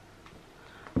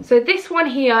 So this one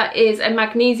here is a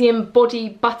magnesium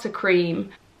body buttercream.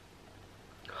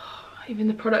 Oh, even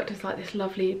the product is like this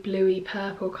lovely bluey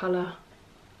purple colour.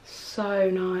 So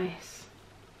nice.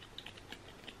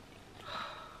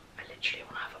 I literally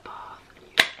want to have a bath and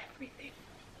use everything.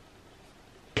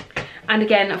 And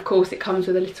again, of course, it comes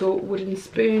with a little wooden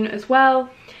spoon as well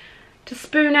to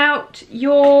spoon out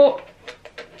your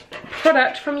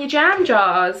product from your jam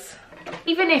jars.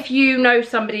 Even if you know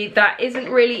somebody that isn't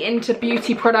really into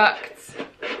beauty products,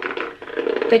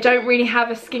 they don't really have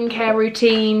a skincare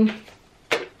routine,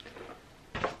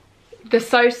 the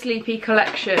So Sleepy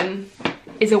collection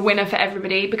is a winner for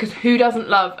everybody, because who doesn't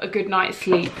love a good night's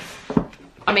sleep?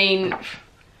 I mean,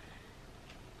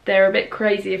 they're a bit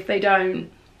crazy if they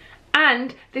don't.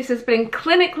 And this has been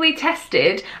clinically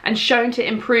tested and shown to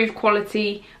improve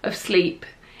quality of sleep.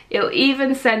 It'll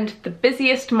even send the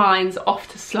busiest minds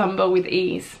off to slumber with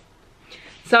ease.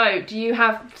 So, do you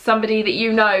have somebody that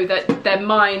you know that their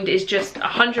mind is just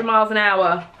 100 miles an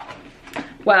hour?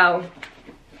 Well,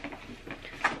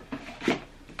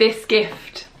 this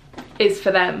gift is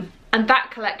for them. And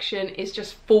that collection is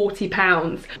just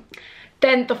 £40.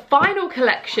 Then the final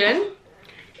collection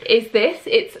is this.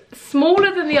 It's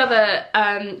smaller than the other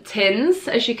tins,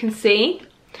 as you can see.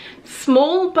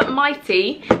 Small but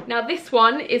mighty. Now this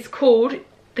one is called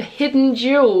the Hidden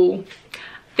Jewel.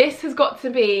 This has got to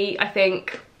be, I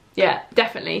think, yeah,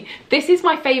 definitely. This is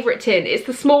my favourite tin. It's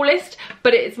the smallest,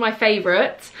 but it is my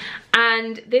favourite.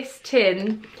 And this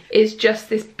tin is just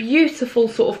this beautiful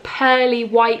sort of pearly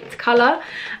white colour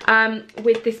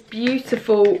with this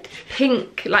beautiful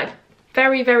pink, like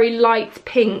very, very light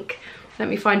pink. Let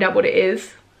me find out what it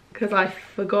is, because I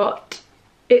forgot.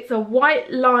 It's a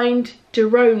white lined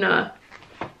Dorona.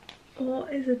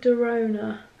 What is a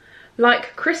Dorona?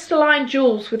 Like crystalline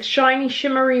jewels with shiny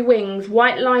shimmery wings,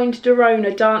 white-lined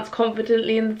Dorona dance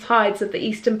confidently in the tides of the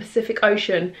Eastern Pacific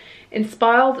Ocean.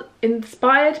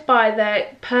 Inspired by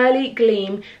their pearly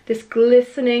gleam, this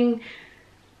glistening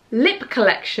lip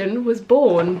collection was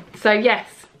born. So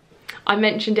yes, I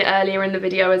mentioned it earlier in the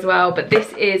video as well, but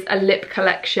this is a lip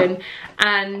collection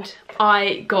and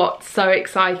I got so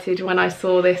excited when I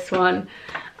saw this one.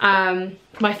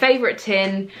 My favourite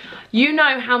tin. You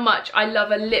know how much I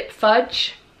love a lip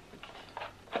fudge.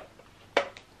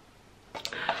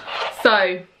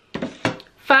 So,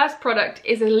 first product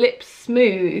is a lip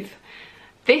smooth.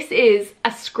 This is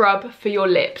a scrub for your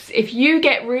lips. If you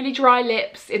get really dry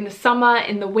lips in the summer,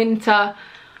 in the winter,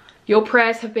 your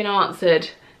prayers have been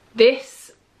answered.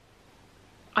 This,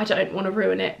 I don't want to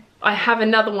ruin it. I have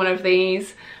another one of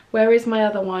these. Where is my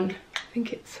other one? I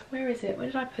think it's, where is it? Where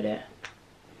did I put it?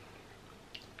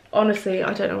 Honestly,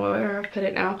 I don't know where I've put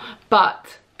it now.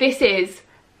 But this is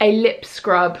a lip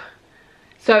scrub.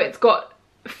 So it's got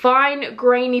fine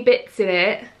grainy bits in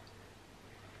it.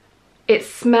 It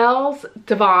smells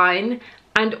divine,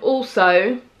 and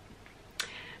also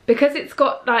because it's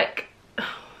got like,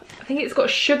 I think it's got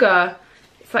sugar.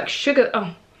 It's like sugar.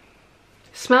 Oh,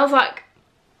 smells like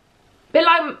a bit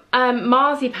like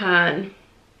marzipan.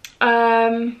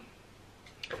 Where's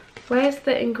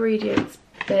the ingredients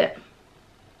bit?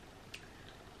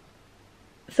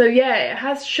 So yeah, it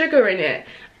has sugar in it.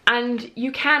 And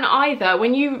you can either,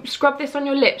 when you scrub this on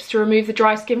your lips to remove the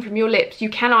dry skin from your lips, you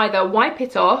can either wipe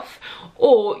it off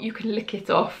or you can lick it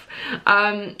off.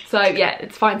 So yeah,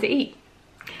 it's fine to eat.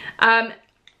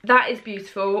 That is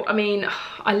beautiful. I mean,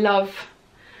 I love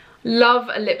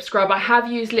a lip scrub. I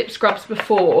have used lip scrubs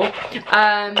before.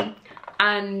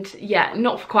 And yeah,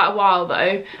 not for quite a while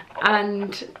though.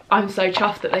 And I'm so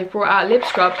chuffed that they've brought out a lip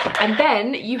scrub. And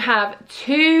then you have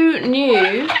two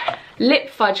new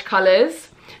lip fudge colours.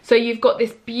 So you've got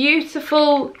this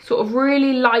beautiful sort of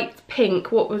really light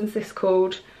pink. What was this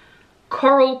called?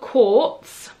 Coral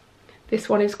Quartz. This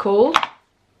one is called.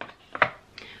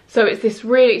 So it's this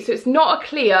really, so it's not a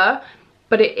clear,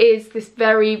 but it is this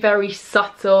very, very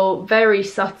subtle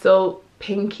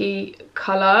pinky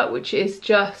colour, which is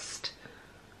just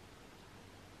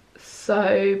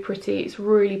so pretty. It's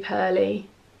really pearly.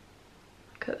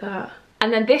 Look at that.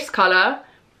 And then this colour,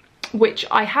 which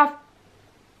I have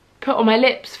put on my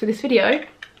lips for this video,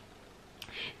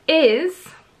 is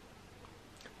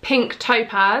pink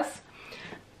topaz,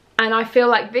 and I feel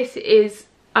like this is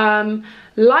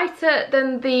lighter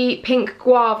than the pink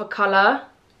guava colour,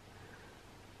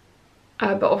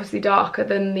 but obviously darker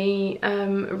than the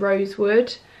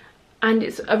rosewood, and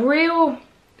it's a real,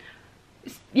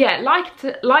 yeah,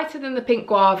 lighter than the pink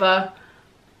guava,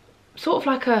 sort of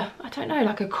like a, I don't know,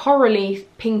 like a corally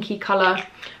pinky colour.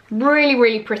 Really,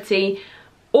 really pretty.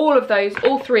 All of those,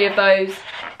 all three of those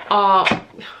are,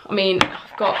 I mean,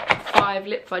 I've got 5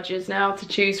 lip fudges now to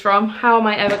choose from. How am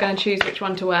I ever going to choose which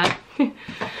one to wear?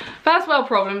 First world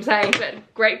problems, eh?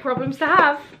 But great problems to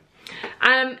have.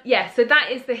 Yeah, so that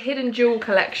is the Hidden Jewel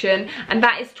collection, and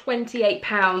that is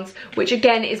 £28, which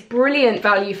again is brilliant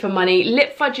value for money.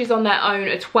 Lip fudges on their own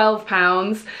are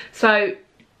 £12, so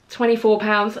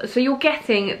 £24. So you're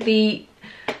getting the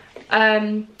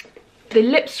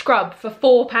lip scrub for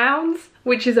 £4,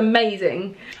 which is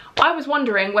amazing. I was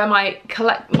wondering where my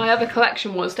other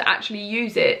collection was to actually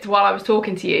use it while I was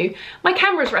talking to you. My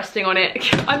camera's resting on it.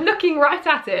 I'm looking right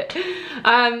at it.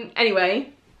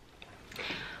 Anyway,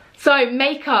 so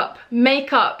makeup.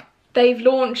 They've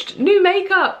launched new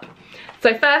makeup.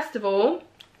 So first of all,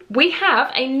 we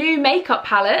have a new makeup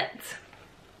palette.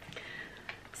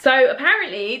 So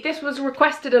apparently this was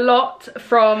requested a lot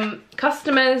from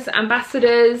customers,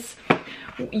 ambassadors.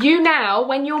 You now,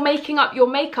 when you're making up your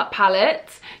makeup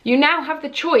palette, you now have the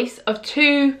choice of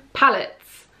 2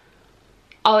 palettes.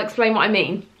 I'll explain what I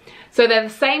mean. So they're the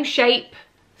same shape,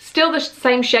 still the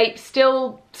same shape,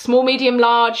 still small, medium,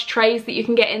 large trays that you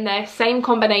can get in there, same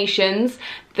combinations.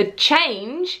 The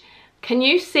change, can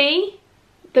you see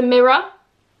the mirror?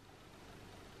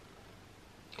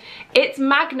 It's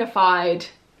magnified.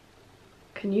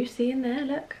 Can you see in there?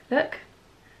 Look, look.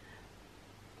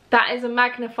 That is a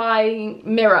magnifying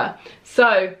mirror.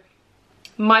 So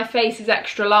my face is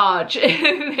extra large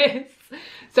in this.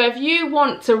 So if you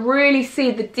want to really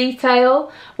see the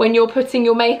detail when you're putting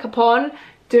your makeup on,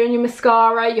 doing your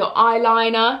mascara, your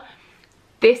eyeliner,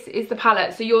 this is the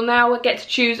palette. So you'll now get to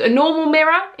choose a normal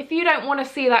mirror. If you don't want to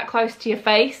see that close to your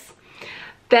face,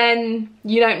 then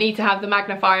you don't need to have the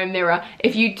magnifying mirror.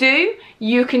 If you do,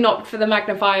 you can opt for the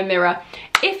magnifying mirror.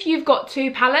 If you've got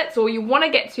 2 palettes, or you want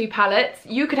to get 2 palettes,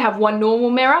 you could have one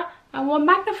normal mirror and one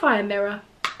magnifying mirror.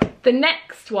 The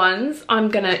next ones I'm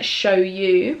gonna show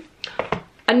you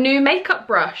a new makeup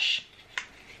brush.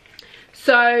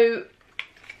 So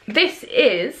this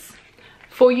is,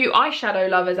 for you eyeshadow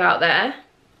lovers out there,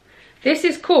 this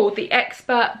is called the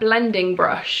Expert Blending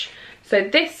Brush. So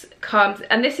this comes,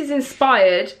 and this is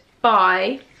inspired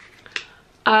by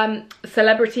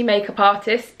celebrity makeup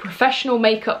artists, professional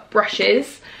makeup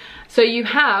brushes. So you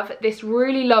have this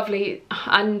really lovely,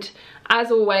 and as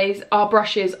always, our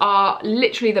brushes are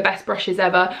literally the best brushes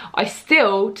ever. I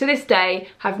still, to this day,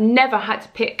 have never had to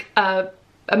pick a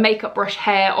makeup brush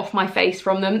hair off my face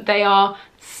from them. They are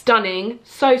stunning,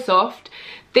 so soft.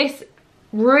 This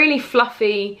really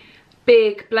fluffy,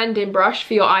 big blending brush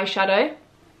for your eyeshadow.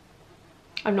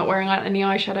 I'm not wearing any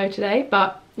eyeshadow today,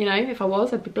 but you know, if I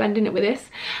was, I'd be blending it with this.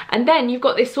 And then you've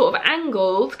got this sort of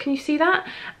angled, can you see that?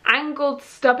 Angled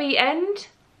stubby end,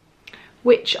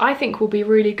 which I think will be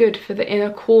really good for the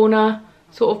inner corner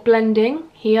sort of blending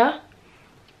here.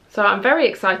 So I'm very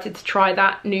excited to try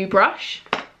that new brush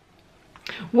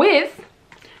with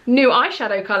new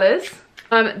eyeshadow colours.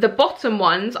 The bottom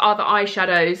ones are the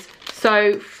eyeshadows.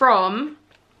 So from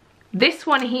this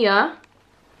one here,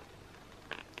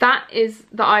 that is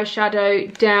the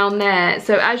eyeshadow down there.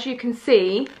 So as you can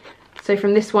see, so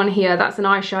from this one here, that's an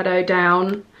eyeshadow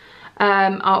down,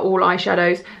 are all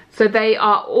eyeshadows. So they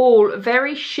are all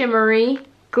very shimmery,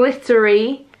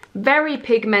 glittery, very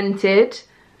pigmented,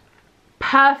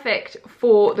 perfect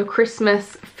for the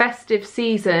Christmas festive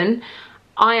season.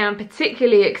 I am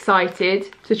particularly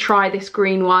excited to try this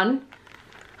green one,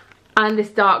 and this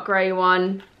dark grey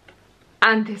one,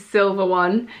 and this silver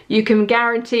one. You can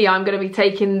guarantee I'm going to be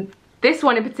taking this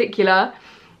one in particular,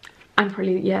 and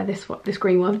probably, yeah, this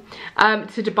green one,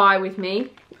 to Dubai with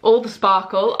me. All the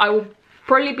sparkle. I will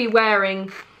probably be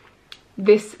wearing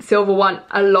this silver one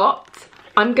a lot.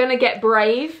 I'm going to get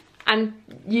brave and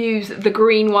use the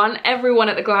green one. Everyone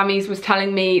at the Glammies was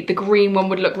telling me the green one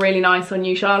would look really nice on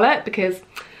you, Charlotte, because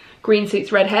green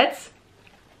suits redheads.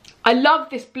 I love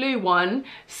this blue one.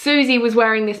 Susie was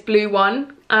wearing this blue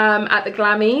one at the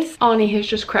Glammies. Arnie has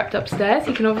just crept upstairs.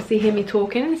 He can obviously hear me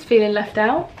talking and is feeling left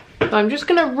out. So I'm just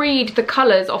going to read the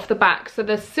colours off the back. So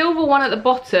the silver one at the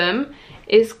bottom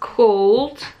is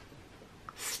called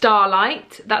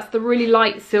Starlight. That's the really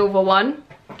light silver one.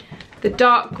 The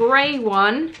dark grey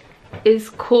one is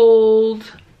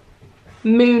called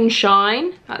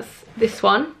Moonshine. That's this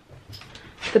one.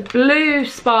 The blue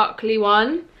sparkly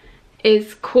one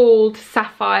is called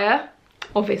Sapphire,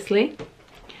 obviously.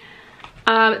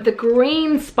 The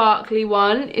green sparkly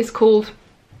one is called,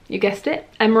 you guessed it,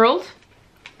 Emerald.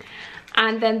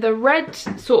 And then the red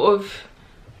sort of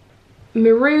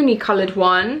maroony coloured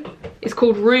one is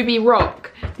called Ruby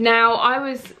Rock. Now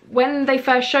when they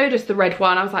first showed us the red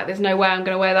one, I was like, there's no way I'm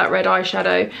going to wear that red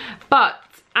eyeshadow. But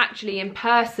actually in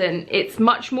person, it's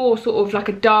much more sort of like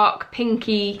a dark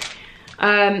pinky,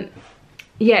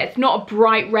 yeah, it's not a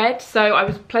bright red, so I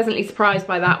was pleasantly surprised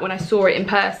by that when I saw it in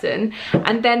person.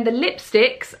 And then the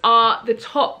lipsticks are the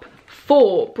top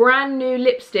 4 brand new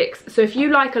lipsticks. So if you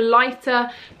like a lighter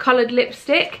coloured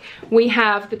lipstick, we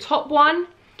have the top one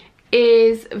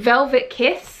is Velvet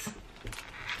Kiss.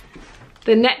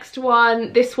 The next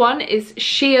one, this one is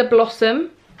Sheer Blossom.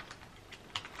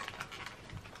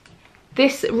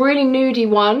 This really nudie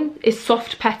one is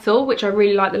Soft Petal, which I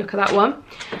really like the look of that one.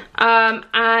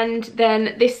 And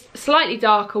then this slightly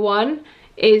darker one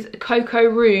is Cocoa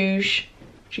Rouge,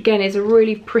 which again is a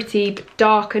really pretty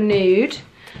darker nude.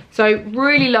 So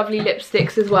really lovely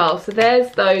lipsticks as well. So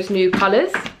there's those new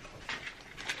colours.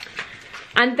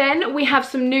 And then we have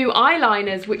some new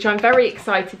eyeliners, which I'm very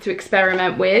excited to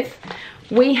experiment with.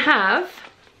 We have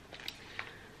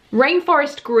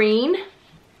Rainforest Green,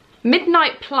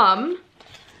 Midnight Plum,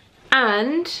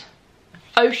 and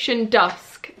Ocean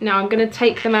Dusk. Now I'm going to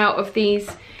take them out of these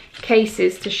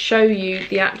cases to show you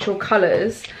the actual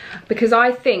colours, because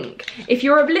I think if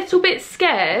you're a little bit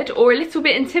scared or a little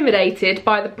bit intimidated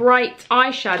by the bright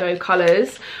eyeshadow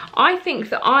colours, I think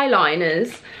the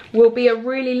eyeliners will be a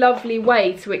really lovely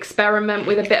way to experiment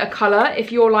with a bit of colour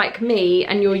if you're like me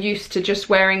and you're used to just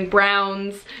wearing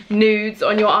browns, nudes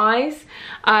on your eyes.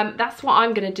 That's what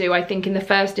I'm going to do, I think, in the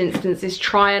first instance, is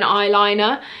try an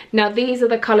eyeliner. Now these are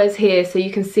the colours here, so you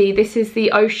can see this is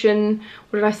the Ocean,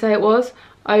 what did I say it was?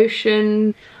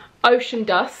 Ocean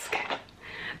Dusk.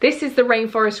 This is the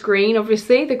Rainforest Green,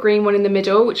 obviously, the green one in the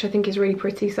middle, which I think is really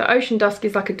pretty. So Ocean Dusk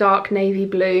is like a dark navy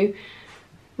blue.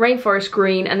 Rainforest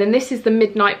Green, and then this is the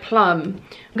Midnight Plum.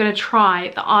 I'm going to try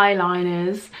the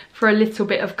eyeliners for a little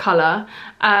bit of colour,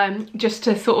 just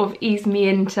to sort of ease me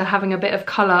into having a bit of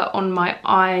colour on my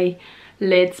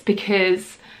eyelids,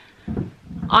 because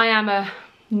I am a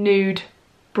nude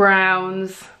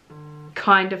browns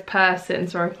kind of person.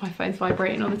 Sorry, my phone's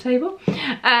vibrating on the table.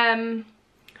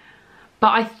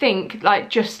 But I think like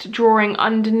just drawing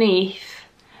underneath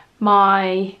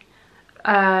my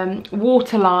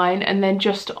waterline and then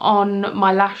just on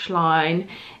my lash line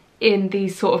in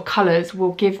these sort of colours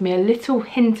will give me a little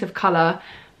hint of colour,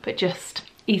 but just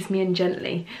ease me in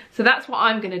gently. So that's what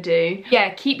I'm gonna do.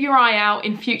 Yeah, keep your eye out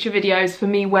in future videos for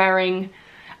me wearing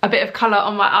a bit of colour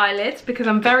on my eyelids, because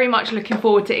I'm very much looking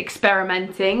forward to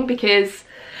experimenting, because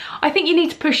I think you need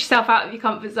to push yourself out of your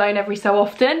comfort zone every so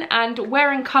often, and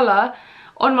wearing colour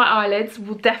on my eyelids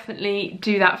will definitely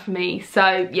do that for me.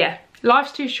 So yeah,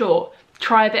 life's too short.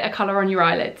 Try a bit of colour on your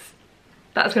eyelids.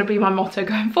 That's going to be my motto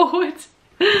going forward.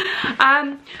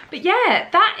 But yeah,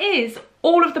 that is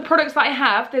all of the products that I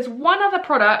have. There's one other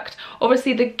product,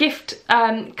 obviously the gift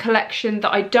collection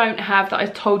that I don't have, that I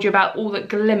told you about, all that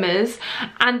glimmers.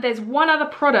 And there's one other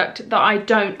product that I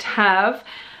don't have,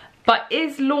 but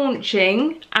is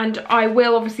launching, and I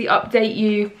will obviously update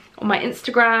you on my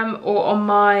Instagram or on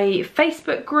my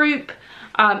Facebook group.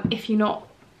 If you're not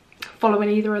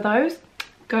following either of those,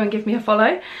 go and give me a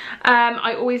follow.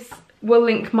 I always will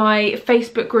link my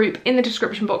Facebook group in the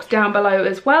description box down below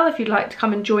as well, if you'd like to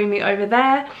come and join me over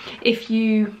there. If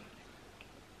you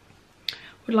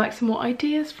would like some more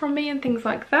ideas from me and things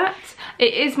like that.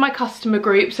 It is my customer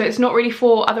group, so it's not really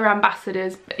for other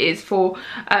ambassadors, but it is for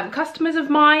customers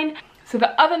of mine. So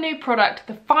the other new product,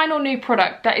 the final new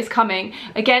product that is coming,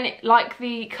 again, like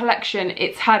the collection,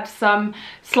 it's had some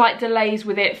slight delays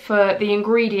with it for the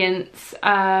ingredients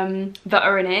that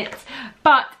are in it,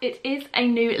 but it is a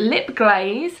new lip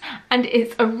glaze, and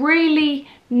it's a really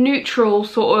neutral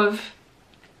sort of,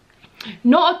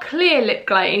 not a clear lip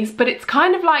glaze, but it's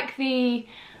kind of like the,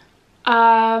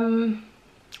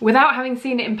 without having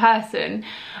seen it in person,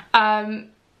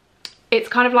 it's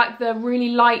kind of like the really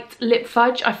light lip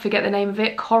fudge. I forget the name of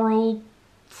it, coral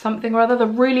something or other, the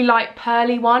really light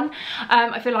pearly one.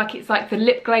 I feel like it's like the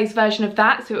lip glaze version of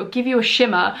that, so it will give you a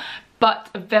shimmer, but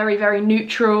a very, very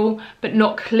neutral but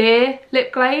not clear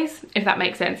lip glaze, if that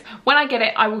makes sense. When I get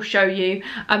it, I will show you,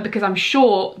 because I'm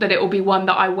sure that it will be one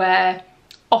that I wear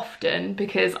often,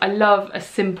 because I love a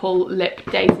simple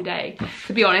lip day to day,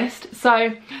 to be honest.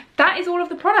 So that is all of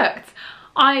the products.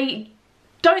 I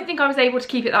don't think I was able to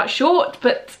keep it that short,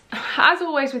 but as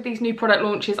always with these new product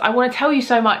launches, I want to tell you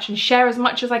so much and share as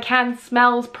much as I can,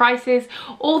 smells, prices,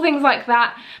 all things like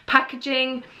that,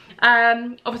 packaging,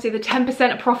 obviously the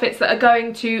 10% of profits that are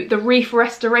going to the Reef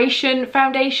Restoration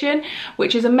Foundation,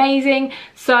 which is amazing.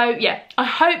 So yeah, I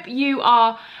hope you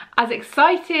are as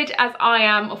excited as I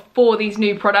am for these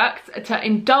new products, to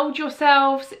indulge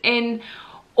yourselves in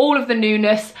all of the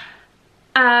newness.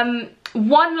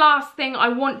 One last thing I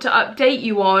want to update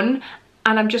you on,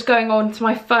 and I'm just going on to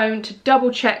my phone to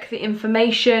double check the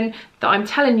information that I'm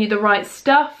telling you the right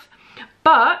stuff,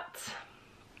 but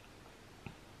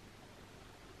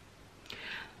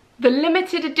the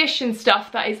limited edition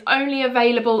stuff that is only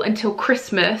available until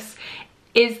Christmas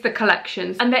is the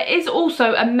collections. And there is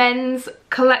also a men's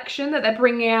collection that they're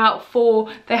bringing out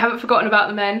for, they haven't forgotten about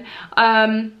the men,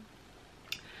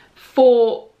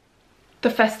 for the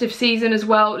festive season as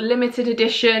well, limited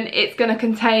edition. It's going to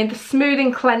contain the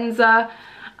smoothing cleanser,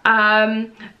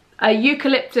 a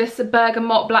eucalyptus, a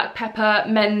bergamot, black pepper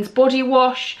men's body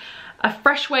wash, a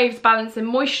Fresh Waves balancing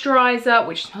moisturizer,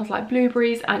 which smells like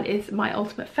blueberries and is my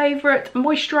ultimate favorite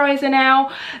moisturizer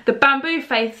now, the bamboo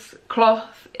face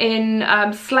cloth in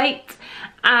slate,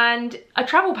 and a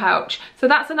travel pouch. So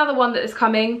that's another one that is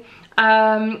coming,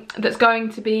 that's going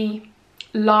to be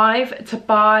live to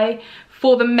buy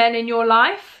for the men in your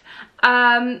life,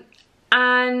 and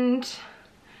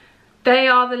they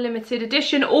are the limited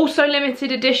edition. Also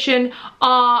limited edition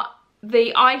are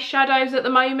the eyeshadows at the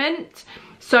moment,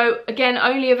 so again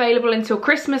only available until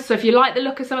Christmas. So if you like the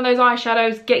look of some of those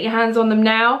eyeshadows, get your hands on them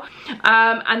now.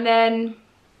 And then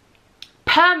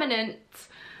permanent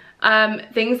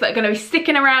things that are going to be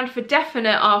sticking around for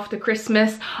definite after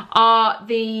Christmas are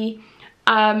the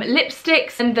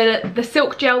lipsticks and the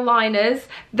silk gel liners.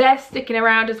 They're sticking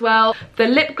around as well. The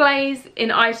lip glaze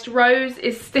in iced rose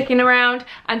is sticking around,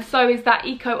 and so is that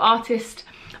Eco Artist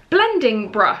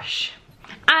blending brush,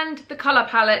 and the colour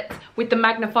palette with the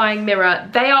magnifying mirror.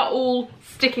 They are all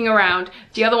sticking around.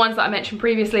 The other ones that I mentioned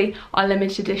previously are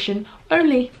limited edition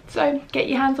only, so get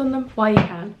your hands on them while you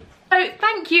can. So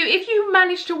thank you if you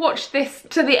managed to watch this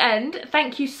to the end.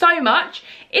 Thank you so much.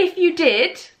 If you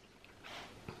did,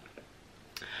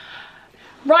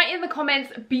 write in the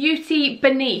comments beauty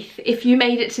beneath if you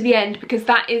made it to the end, because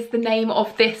that is the name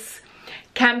of this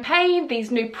campaign, these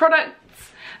new products,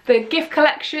 the gift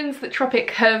collections that Tropic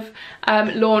have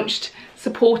launched.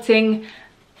 supporting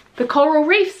the coral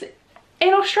reefs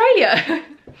in Australia.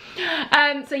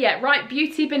 So yeah, write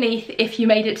beauty beneath if you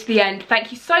made it to the end.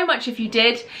 Thank you so much if you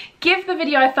did. Give the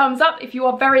video a thumbs up if you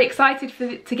are very excited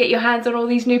to get your hands on all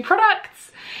these new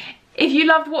products. If you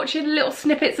loved watching little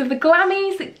snippets of the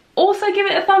Glammies, also give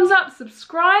it a thumbs up.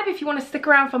 Subscribe if you want to stick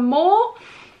around for more.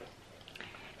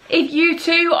 If you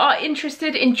too are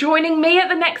interested in joining me at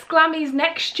the next Glammies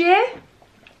next year,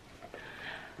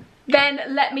 then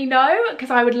let me know,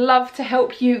 because I would love to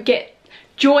help you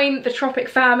join the Tropic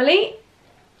family.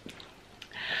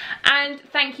 And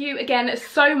thank you again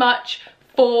so much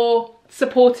for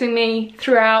supporting me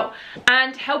throughout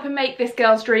and helping make this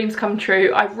girl's dreams come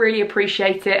true. I really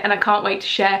appreciate it, and I can't wait to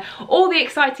share all the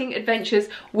exciting adventures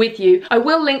with you. I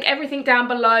will link everything down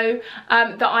below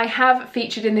that I have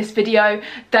featured in this video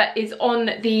that is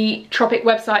on the Tropic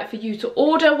website for you to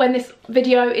order when this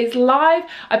video is live.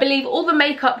 I believe all the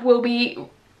makeup will be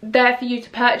there for you to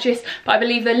purchase, but I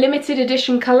believe the limited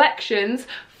edition collections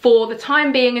for the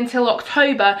time being until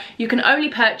October, you can only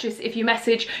purchase if you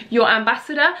message your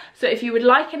ambassador. So if you would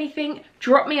like anything,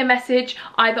 drop me a message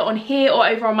either on here or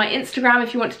over on my Instagram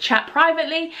if you want to chat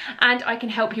privately, and I can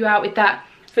help you out with that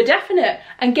for definite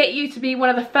and get you to be one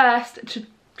of the first to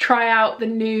try out the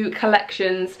new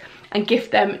collections and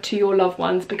gift them to your loved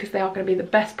ones, because they are going to be the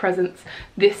best presents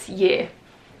this year.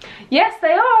 Yes,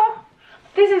 they are.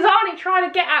 This is Arnie trying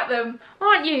to get at them,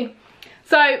 aren't you?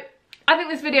 So I think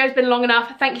this video has been long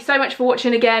enough. Thank you so much for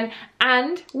watching again,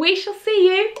 and we shall see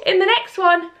you in the next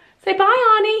one. Say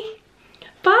bye,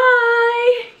 Arnie.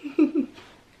 Bye.